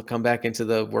want people to come back into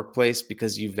the workplace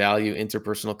because you value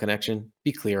interpersonal connection,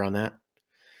 be clear on that.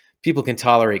 People can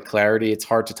tolerate clarity. It's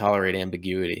hard to tolerate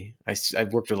ambiguity.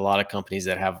 I've worked with a lot of companies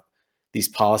that have these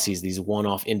policies, these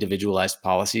one-off individualized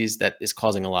policies that is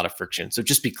causing a lot of friction. So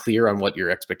just be clear on what your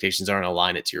expectations are and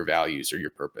align it to your values or your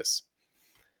purpose.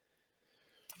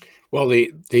 Well,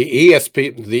 the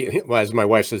ESP, as my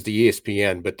wife says, the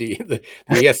ESPN, but the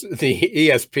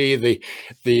ESP,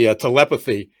 the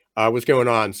telepathy was going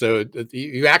on. So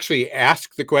you actually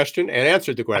asked the question and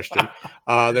answered the question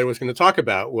that I was going to talk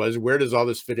about was, where does all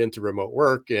this fit into remote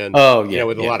work? And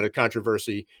with a lot of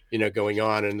controversy, going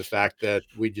on, and the fact that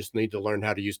we just need to learn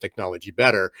how to use technology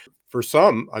better. For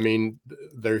some, I mean,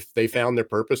 they found their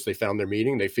purpose, they found their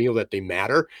meaning, they feel that they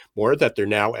matter more, that they're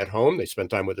now at home, they spend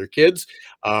time with their kids,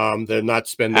 they're not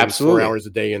spending 4 hours a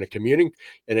day in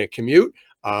a commute,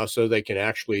 so they can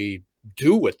actually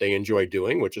do what they enjoy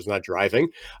doing, which is not driving.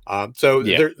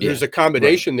 There's a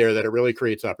combination there that it really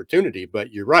creates opportunity.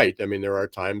 But you're right. I mean, there are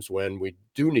times when we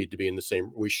should be in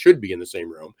the same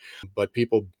room, but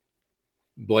people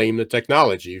blame the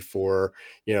technology for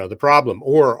the problem,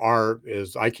 or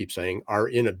as I keep saying, our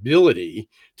inability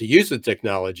to use the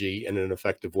technology in an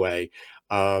effective way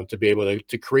to be able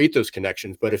to create those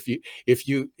connections. But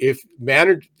if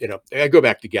managed, I go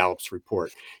back to Gallup's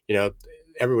report.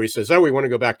 Everybody says, oh, we want to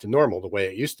go back to normal the way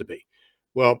it used to be.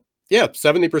 Well, yeah,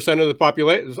 70% of the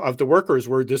population of the workers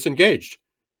were disengaged.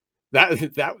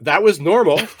 That was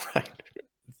normal. Right.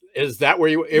 Is that where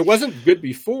it wasn't good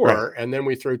before, right. And then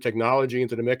we throw technology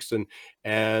into the mix, and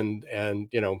I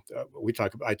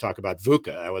talk about VUCA.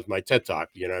 That was my TED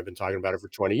talk. I've been talking about it for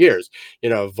 20 years.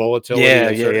 Volatility,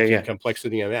 uncertainty,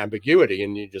 complexity, and ambiguity.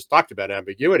 And you just talked about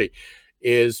ambiguity.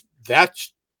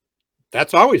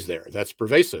 That's always there. That's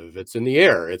pervasive. It's in the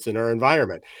air. It's in our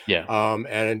environment. Yeah.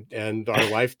 And our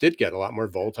life did get a lot more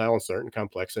volatile, uncertain,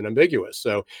 complex, and ambiguous.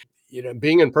 So,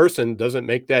 being in person doesn't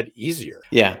make that easier.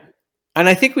 Yeah. And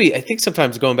I think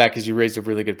sometimes, going back, as you raised a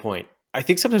really good point, I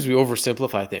think sometimes we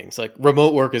oversimplify things. Like,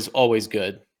 remote work is always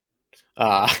good.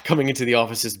 Coming into the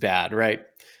office is bad, right?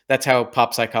 That's how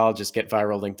pop psychologists get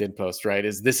viral LinkedIn posts, right?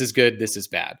 This is good, this is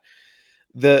bad.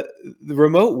 The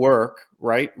remote work,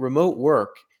 right? Remote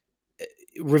work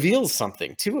reveals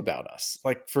something too about us.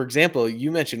 Like, for example,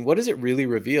 you mentioned, what does it really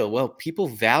reveal? Well, people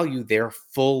value their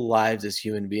full lives as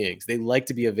human beings. They like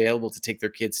to be available to take their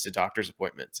kids to doctor's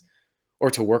appointments, or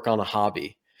to work on a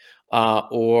hobby,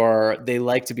 or they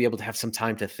like to be able to have some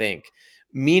time to think,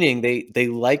 meaning they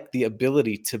like the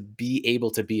ability to be able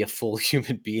to be a full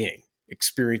human being,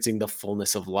 experiencing the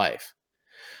fullness of life.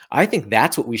 I think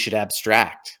that's what we should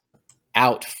abstract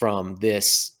out from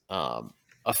this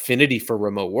affinity for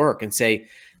remote work, and say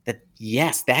that,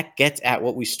 yes, that gets at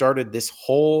what we started this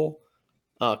whole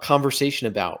conversation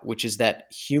about, which is that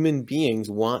human beings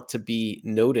want to be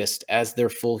noticed as their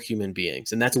full human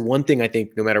beings. And that's one thing I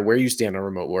think, no matter where you stand on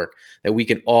remote work, that we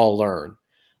can all learn,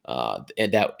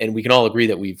 and we can all agree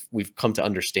that we've come to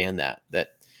understand that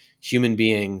human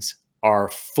beings are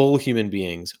full human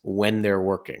beings when they're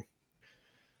working.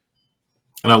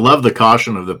 And I love the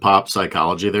caution of the pop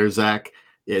psychology there, Zach.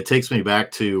 It takes me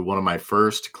back to one of my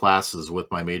first classes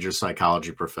with my major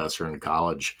psychology professor in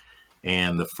college.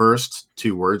 And the first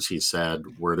two words he said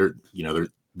were,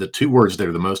 the two words that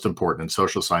are the most important in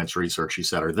social science research, he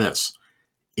said, are this: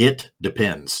 it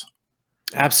depends.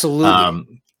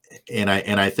 Absolutely. And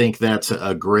I think that's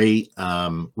a great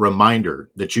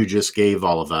reminder that you just gave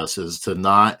all of us, is to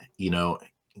not,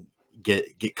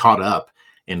 get caught up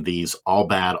in these all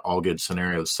bad, all good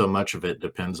scenarios. So much of it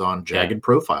depends on jagged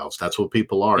profiles. That's what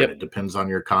people are. Yep. And it depends on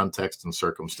your context and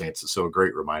circumstances. So a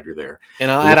great reminder there.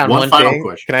 And I'll add on one final thing.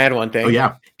 question. Can I add one thing? Oh,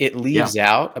 yeah. It leaves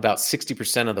out about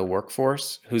 60% of the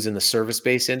workforce who's in the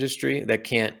service-based industry that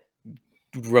can't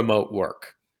remote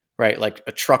work, right? Like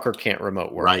a trucker can't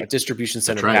remote work. Right. A distribution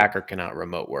center right. packer cannot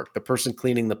remote work. The person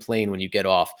cleaning the plane when you get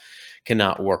off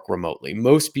cannot work remotely.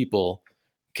 Most people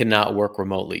cannot work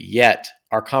remotely, yet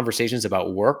our conversations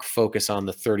about work focus on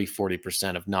the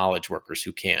 30-40% of knowledge workers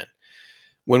who can.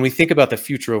 When we think about the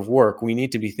future of work, we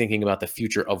need to be thinking about the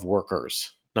future of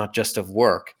workers, not just of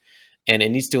work. And it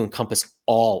needs to encompass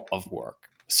all of work.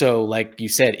 So like you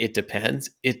said, it depends.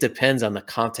 It depends on the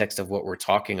context of what we're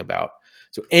talking about.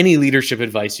 So any leadership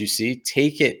advice you see,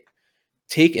 take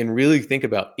and really think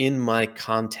about, in my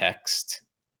context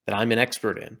that I'm an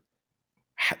expert in,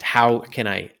 how can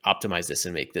I optimize this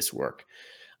and make this work?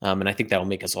 And I think that'll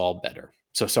make us all better.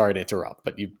 So sorry to interrupt,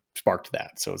 but you sparked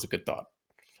that. So it's a good thought.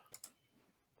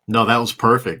 No, that was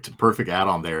perfect. Perfect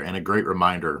add-on there, and a great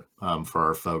reminder for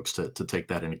our folks to take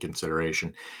that into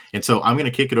consideration. And so I'm going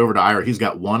to kick it over to Ira. He's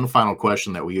got one final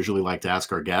question that we usually like to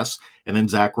ask our guests. And then,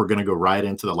 Zach, we're going to go right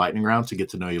into the lightning round to get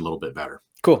to know you a little bit better.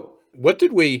 Cool. What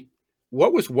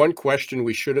was one question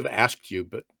we should have asked you,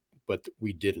 but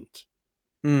we didn't?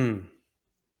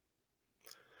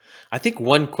 I think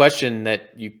one question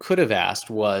that you could have asked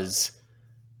was,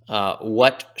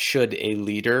 what should a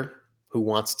leader who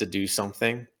wants to do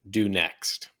something do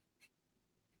next?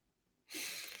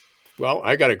 Well,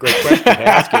 I got a great question to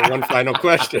ask you. One final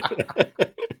question.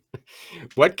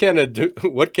 What can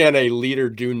a leader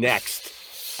do next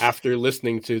after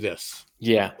listening to this?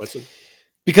 Yeah. Listen.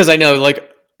 Because I know, like,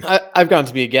 I've gotten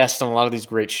to be a guest on a lot of these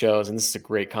great shows, and this is a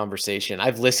great conversation.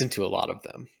 I've listened to a lot of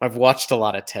them. I've watched a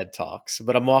lot of TED Talks,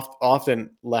 but I'm often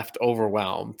left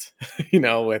overwhelmed,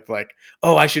 with like,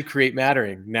 oh, I should create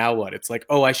mattering. Now what? It's like,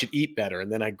 oh, I should eat better.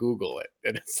 And then I Google it,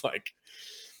 and it's like,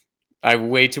 I have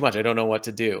way too much. I don't know what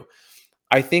to do.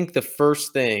 I think the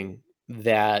first thing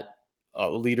that a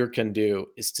leader can do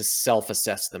is to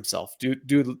self-assess themselves.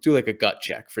 Do like a gut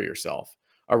check for yourself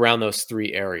around those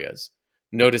three areas: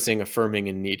 noticing, affirming,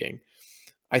 and needing.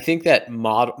 I think that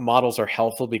models are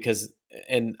helpful because,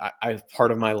 and I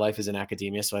part of my life is in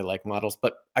academia, so I like models,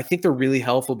 but I think they're really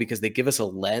helpful because they give us a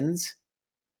lens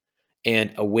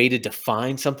and a way to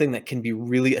define something that can be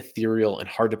really ethereal and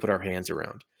hard to put our hands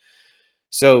around.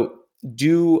 So,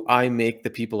 do I make the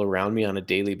people around me on a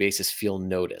daily basis feel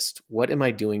noticed? What am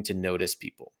I doing to notice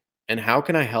people? And how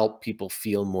can I help people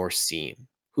feel more seen?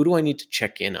 Who do I need to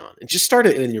check in on? And just start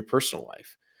it in your personal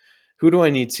life. Who do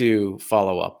I need to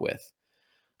follow up with?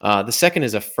 The second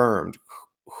is affirmed.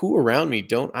 Who around me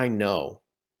don't I know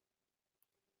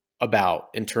about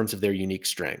in terms of their unique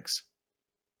strengths?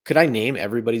 Could I name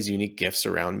everybody's unique gifts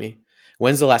around me?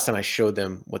 When's the last time I showed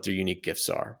them what their unique gifts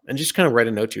are? And just kind of write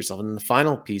a note to yourself. And then the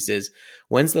final piece is,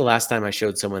 when's the last time I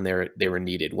showed someone they were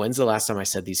needed? When's the last time I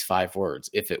said these 5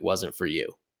 words, if it wasn't for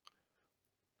you?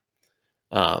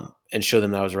 And show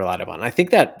them that I was relied upon. I think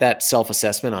that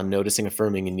self-assessment on noticing,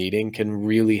 affirming, and needing can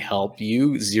really help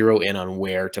you zero in on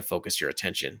where to focus your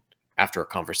attention after a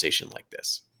conversation like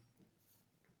this.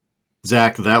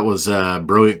 Zach, that was a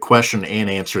brilliant question and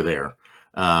answer there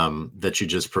that you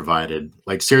just provided.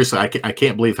 Like, seriously, I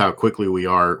can't believe how quickly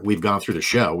we've gone through the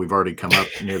show. We've already come up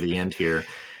near the end here.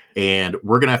 And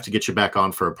we're going to have to get you back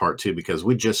on for a part 2 because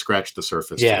we just scratched the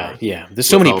surface today. Yeah. There's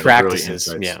so many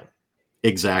practices. Yeah.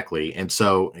 Exactly. And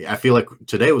so I feel like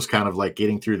today was kind of like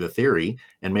getting through the theory,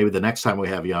 and maybe the next time we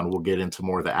have you on, we'll get into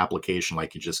more of the application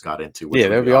like you just got into. Yeah,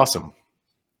 that would be awesome.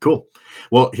 Cool.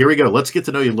 Well, here we go. Let's get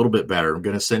to know you a little bit better. I'm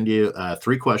going to send you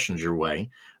 3 questions your way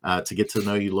to get to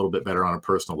know you a little bit better on a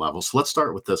personal level. So let's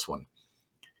start with this one.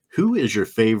 Who is your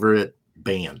favorite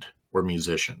band or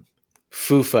musician?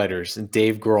 Foo Fighters and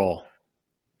Dave Grohl.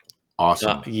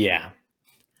 Awesome. Yeah.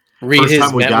 Read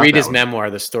his memoir,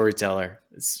 The Storyteller.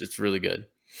 It's really good.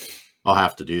 I'll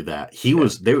have to do that.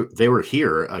 They were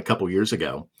here a couple years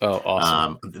ago. Oh,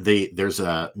 awesome. There's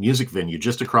a music venue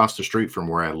just across the street from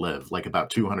where I live, like about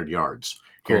 200 yards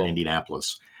here in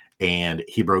Indianapolis. And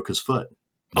he broke his foot.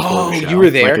 Oh, you were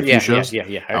there? Like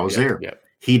yeah. I was there. Yeah.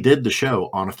 He did the show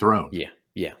on a throne.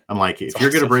 Yeah. I'm like, if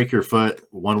you're going to break your foot,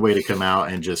 one way to come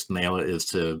out and just nail it is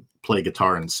to play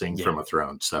guitar and sing from a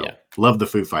throne. So love the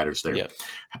Foo Fighters there. Yeah.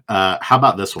 How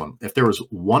about this one? If there was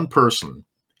one person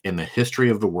in the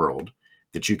history of the world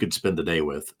that you could spend the day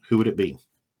with, who would it be?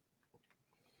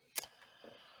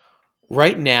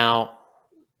 Right now,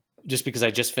 just because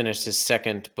I just finished his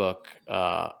second book,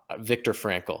 Viktor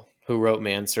Frankl, who wrote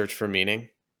Man's Search for Meaning,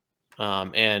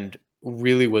 and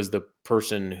really was the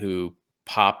person who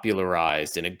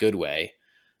popularized in a good way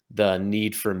the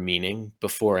need for meaning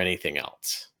before anything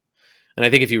else. And I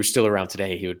think if he were still around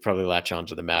today, he would probably latch on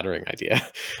to the mattering idea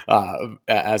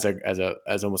as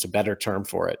almost a better term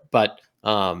for it. But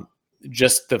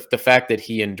just the fact that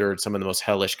he endured some of the most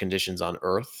hellish conditions on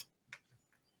earth,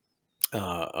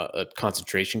 a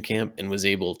concentration camp, and was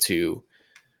able to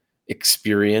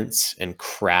experience and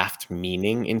craft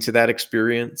meaning into that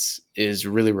experience is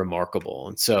really remarkable.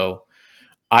 And so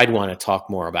I'd want to talk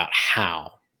more about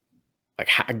how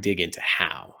dig into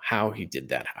how he did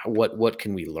that. What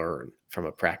can we learn from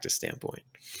a practice standpoint?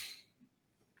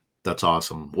 That's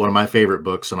awesome. One of my favorite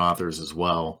books and authors as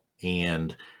well.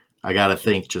 And I got to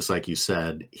think, just like you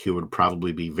said, he would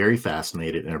probably be very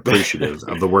fascinated and appreciative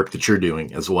of the work that you're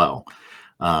doing as well.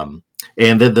 And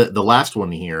then the last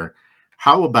one here,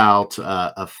 how about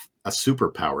a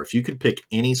superpower? If you could pick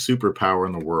any superpower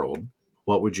in the world,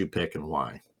 what would you pick and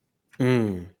why?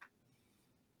 To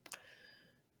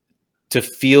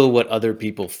feel what other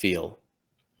people feel.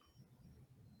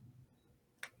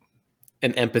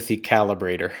 An empathy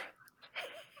calibrator.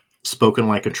 Spoken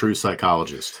like a true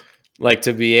psychologist. Like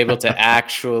to be able to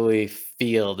actually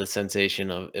feel the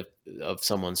sensation of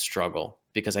someone's struggle,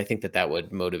 because I think that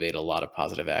would motivate a lot of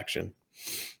positive action.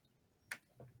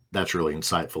 That's really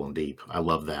insightful and deep. I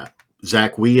love that.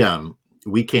 Zach, we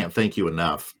can't thank you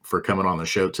enough for coming on the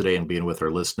show today and being with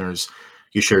our listeners.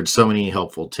 You shared so many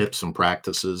helpful tips and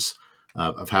practices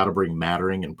of how to bring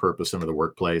mattering and purpose into the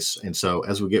workplace. And so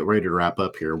as we get ready to wrap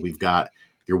up here, we've got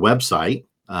your website,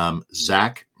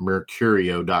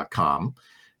 zachmercurio.com.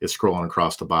 It's scrolling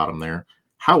across the bottom there.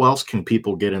 How else can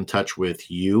people get in touch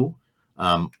with you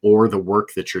or the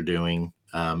work that you're doing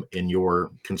in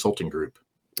your consulting group?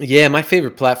 Yeah, my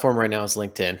favorite platform right now is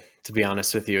LinkedIn, to be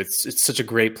honest with you. It's such a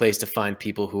great place to find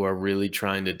people who are really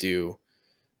trying to do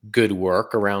good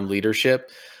work around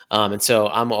leadership. And so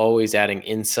I'm always adding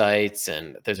insights,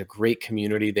 and there's a great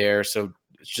community there. So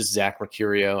it's just Zach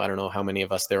Mercurio. I don't know how many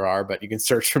of us there are, but you can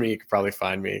search for me. You can probably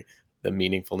find me, the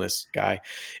meaningfulness guy.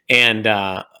 And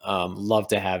love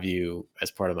to have you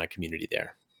as part of my community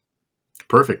there.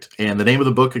 Perfect. And the name of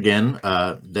the book again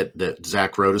that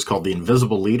Zach wrote is called The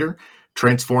Invisible Leader: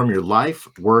 Transform Your Life,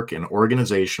 Work, and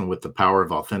Organization with the Power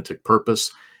of Authentic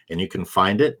Purpose. And you can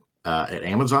find it at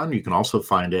Amazon. You can also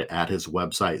find it at his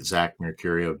website,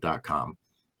 zachmercurio.com.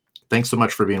 Thanks so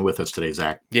much for being with us today,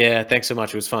 Zach. Yeah, thanks so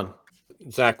much. It was fun.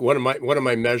 Zach, one of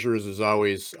my measures is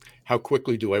always how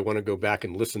quickly do I want to go back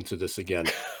and listen to this again,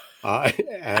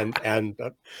 and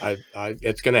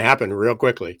it's going to happen real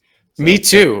quickly. So, me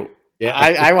too. Yeah,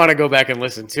 I want to go back and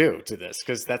listen to this,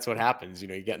 because that's what happens. You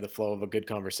get in the flow of a good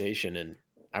conversation, and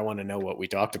I want to know what we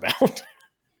talked about.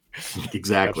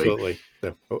 Exactly. Absolutely.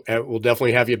 So, we'll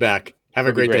definitely have you back. Have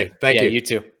a great day. Thank you. You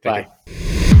too. Bye.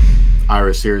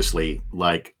 Ira, seriously,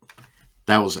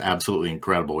 that was absolutely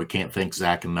incredible. We can't thank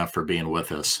Zach enough for being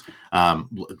with us.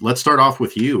 Let's start off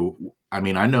with you. I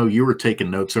mean, I know you were taking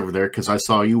notes over there because I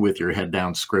saw you with your head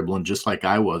down scribbling, just like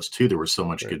I was too. There was so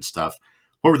much good stuff.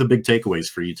 What were the big takeaways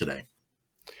for you today?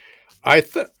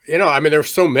 There's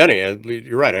so many.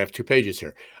 You're right. I have 2 pages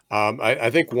here. I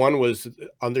think one was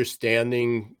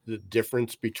understanding the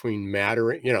difference between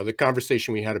mattering, the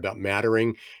conversation we had about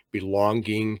mattering,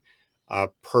 belonging,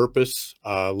 purpose.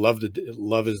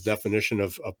 Love his definition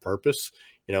of purpose.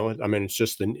 It's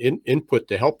just an input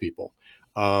to help people.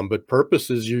 But purpose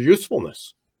is your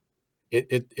usefulness.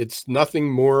 It's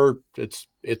nothing more.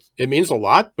 It means a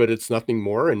lot, but it's nothing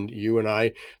more. And you and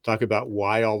I talk about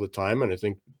why all the time. And I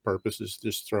think purpose is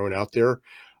just thrown out there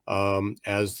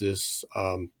as this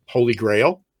holy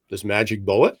grail, this magic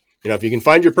bullet. If you can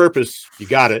find your purpose, you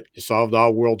got it. You solved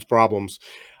all world's problems.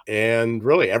 And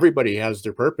really, everybody has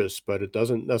their purpose, but it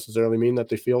doesn't necessarily mean that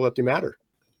they feel that they matter.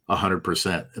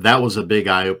 100%. That was a big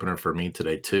eye opener for me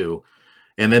today too.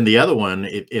 And then the other one,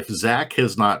 if Zach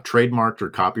has not trademarked or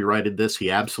copyrighted this,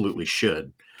 he absolutely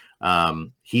should.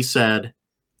 He said,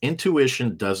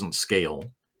 intuition doesn't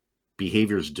scale,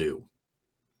 behaviors do.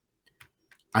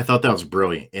 I thought that was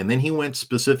brilliant. And then he went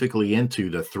specifically into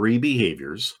the 3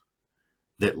 behaviors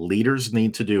that leaders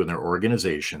need to do in their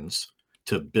organizations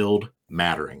to build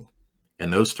mattering.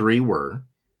 And those 3 were: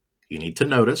 you need to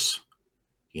notice,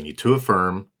 you need to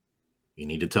affirm, you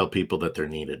need to tell people that they're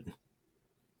needed.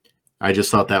 I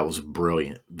just thought that was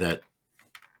brilliant, that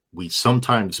we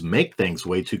sometimes make things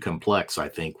way too complex, I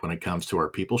think, when it comes to our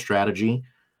people strategy.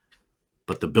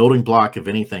 But the building block of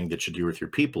anything that you do with your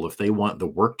people, if they want the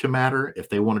work to matter, if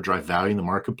they want to drive value in the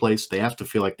marketplace, they have to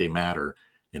feel like they matter.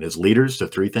 And as leaders, the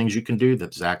 3 things you can do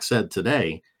that Zach said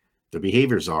today, the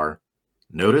behaviors are: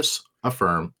 notice,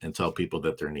 affirm, and tell people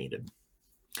that they're needed.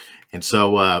 And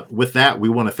so with that, we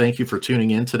want to thank you for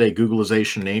tuning in today,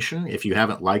 Googlization Nation. If you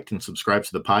haven't liked and subscribed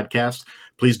to the podcast,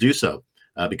 please do so.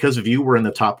 Because of you, we're in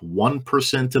the top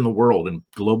 1% in the world in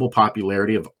global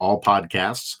popularity of all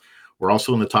podcasts. We're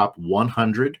also in the top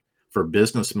 100 for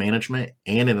business management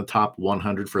and in the top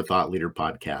 100 for Thought Leader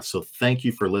podcasts. So thank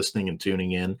you for listening and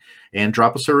tuning in, and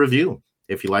drop us a review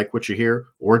if you like what you hear,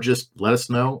 or just let us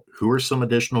know who are some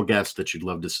additional guests that you'd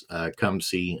love to come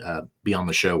see be on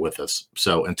the show with us.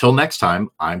 So until next time,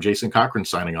 I'm Jason Cochran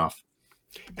signing off.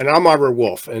 And I'm Ira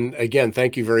Wolf. And again,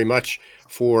 thank you very much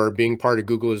for being part of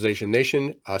Googlization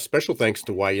Nation. Special thanks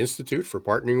to Y Institute for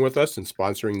partnering with us and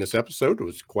sponsoring this episode. It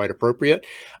was quite appropriate.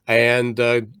 And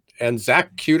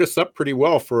Zach queued us up pretty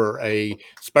well for a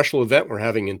special event we're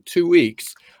having in 2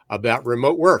 weeks about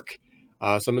remote work,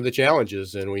 some of the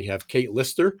challenges. And we have Kate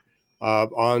Lister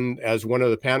on as one of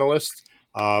the panelists.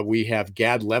 We have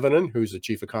Gad Levinan, who's the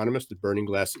chief economist at Burning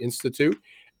Glass Institute.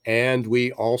 And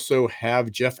we also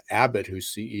have Jeff Abbott,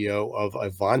 who's CEO of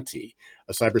Ivanti,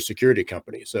 a cybersecurity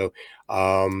company. So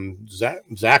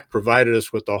Zach provided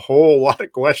us with a whole lot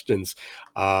of questions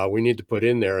we need to put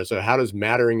in there. So how does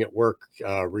mattering at work,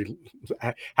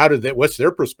 what's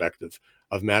their perspective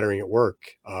of mattering at work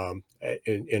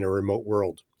in a remote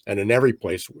world and in every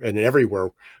place and in everywhere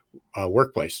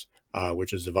workplace,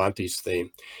 which is Ivanti's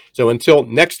theme. So until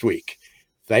next week,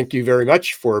 thank you very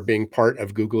much for being part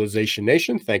of Googlization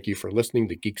Nation. Thank you for listening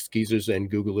to Geeks, Geezers,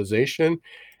 and Googlization.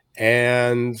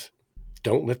 And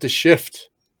don't let the shift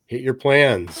hit your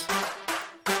plans.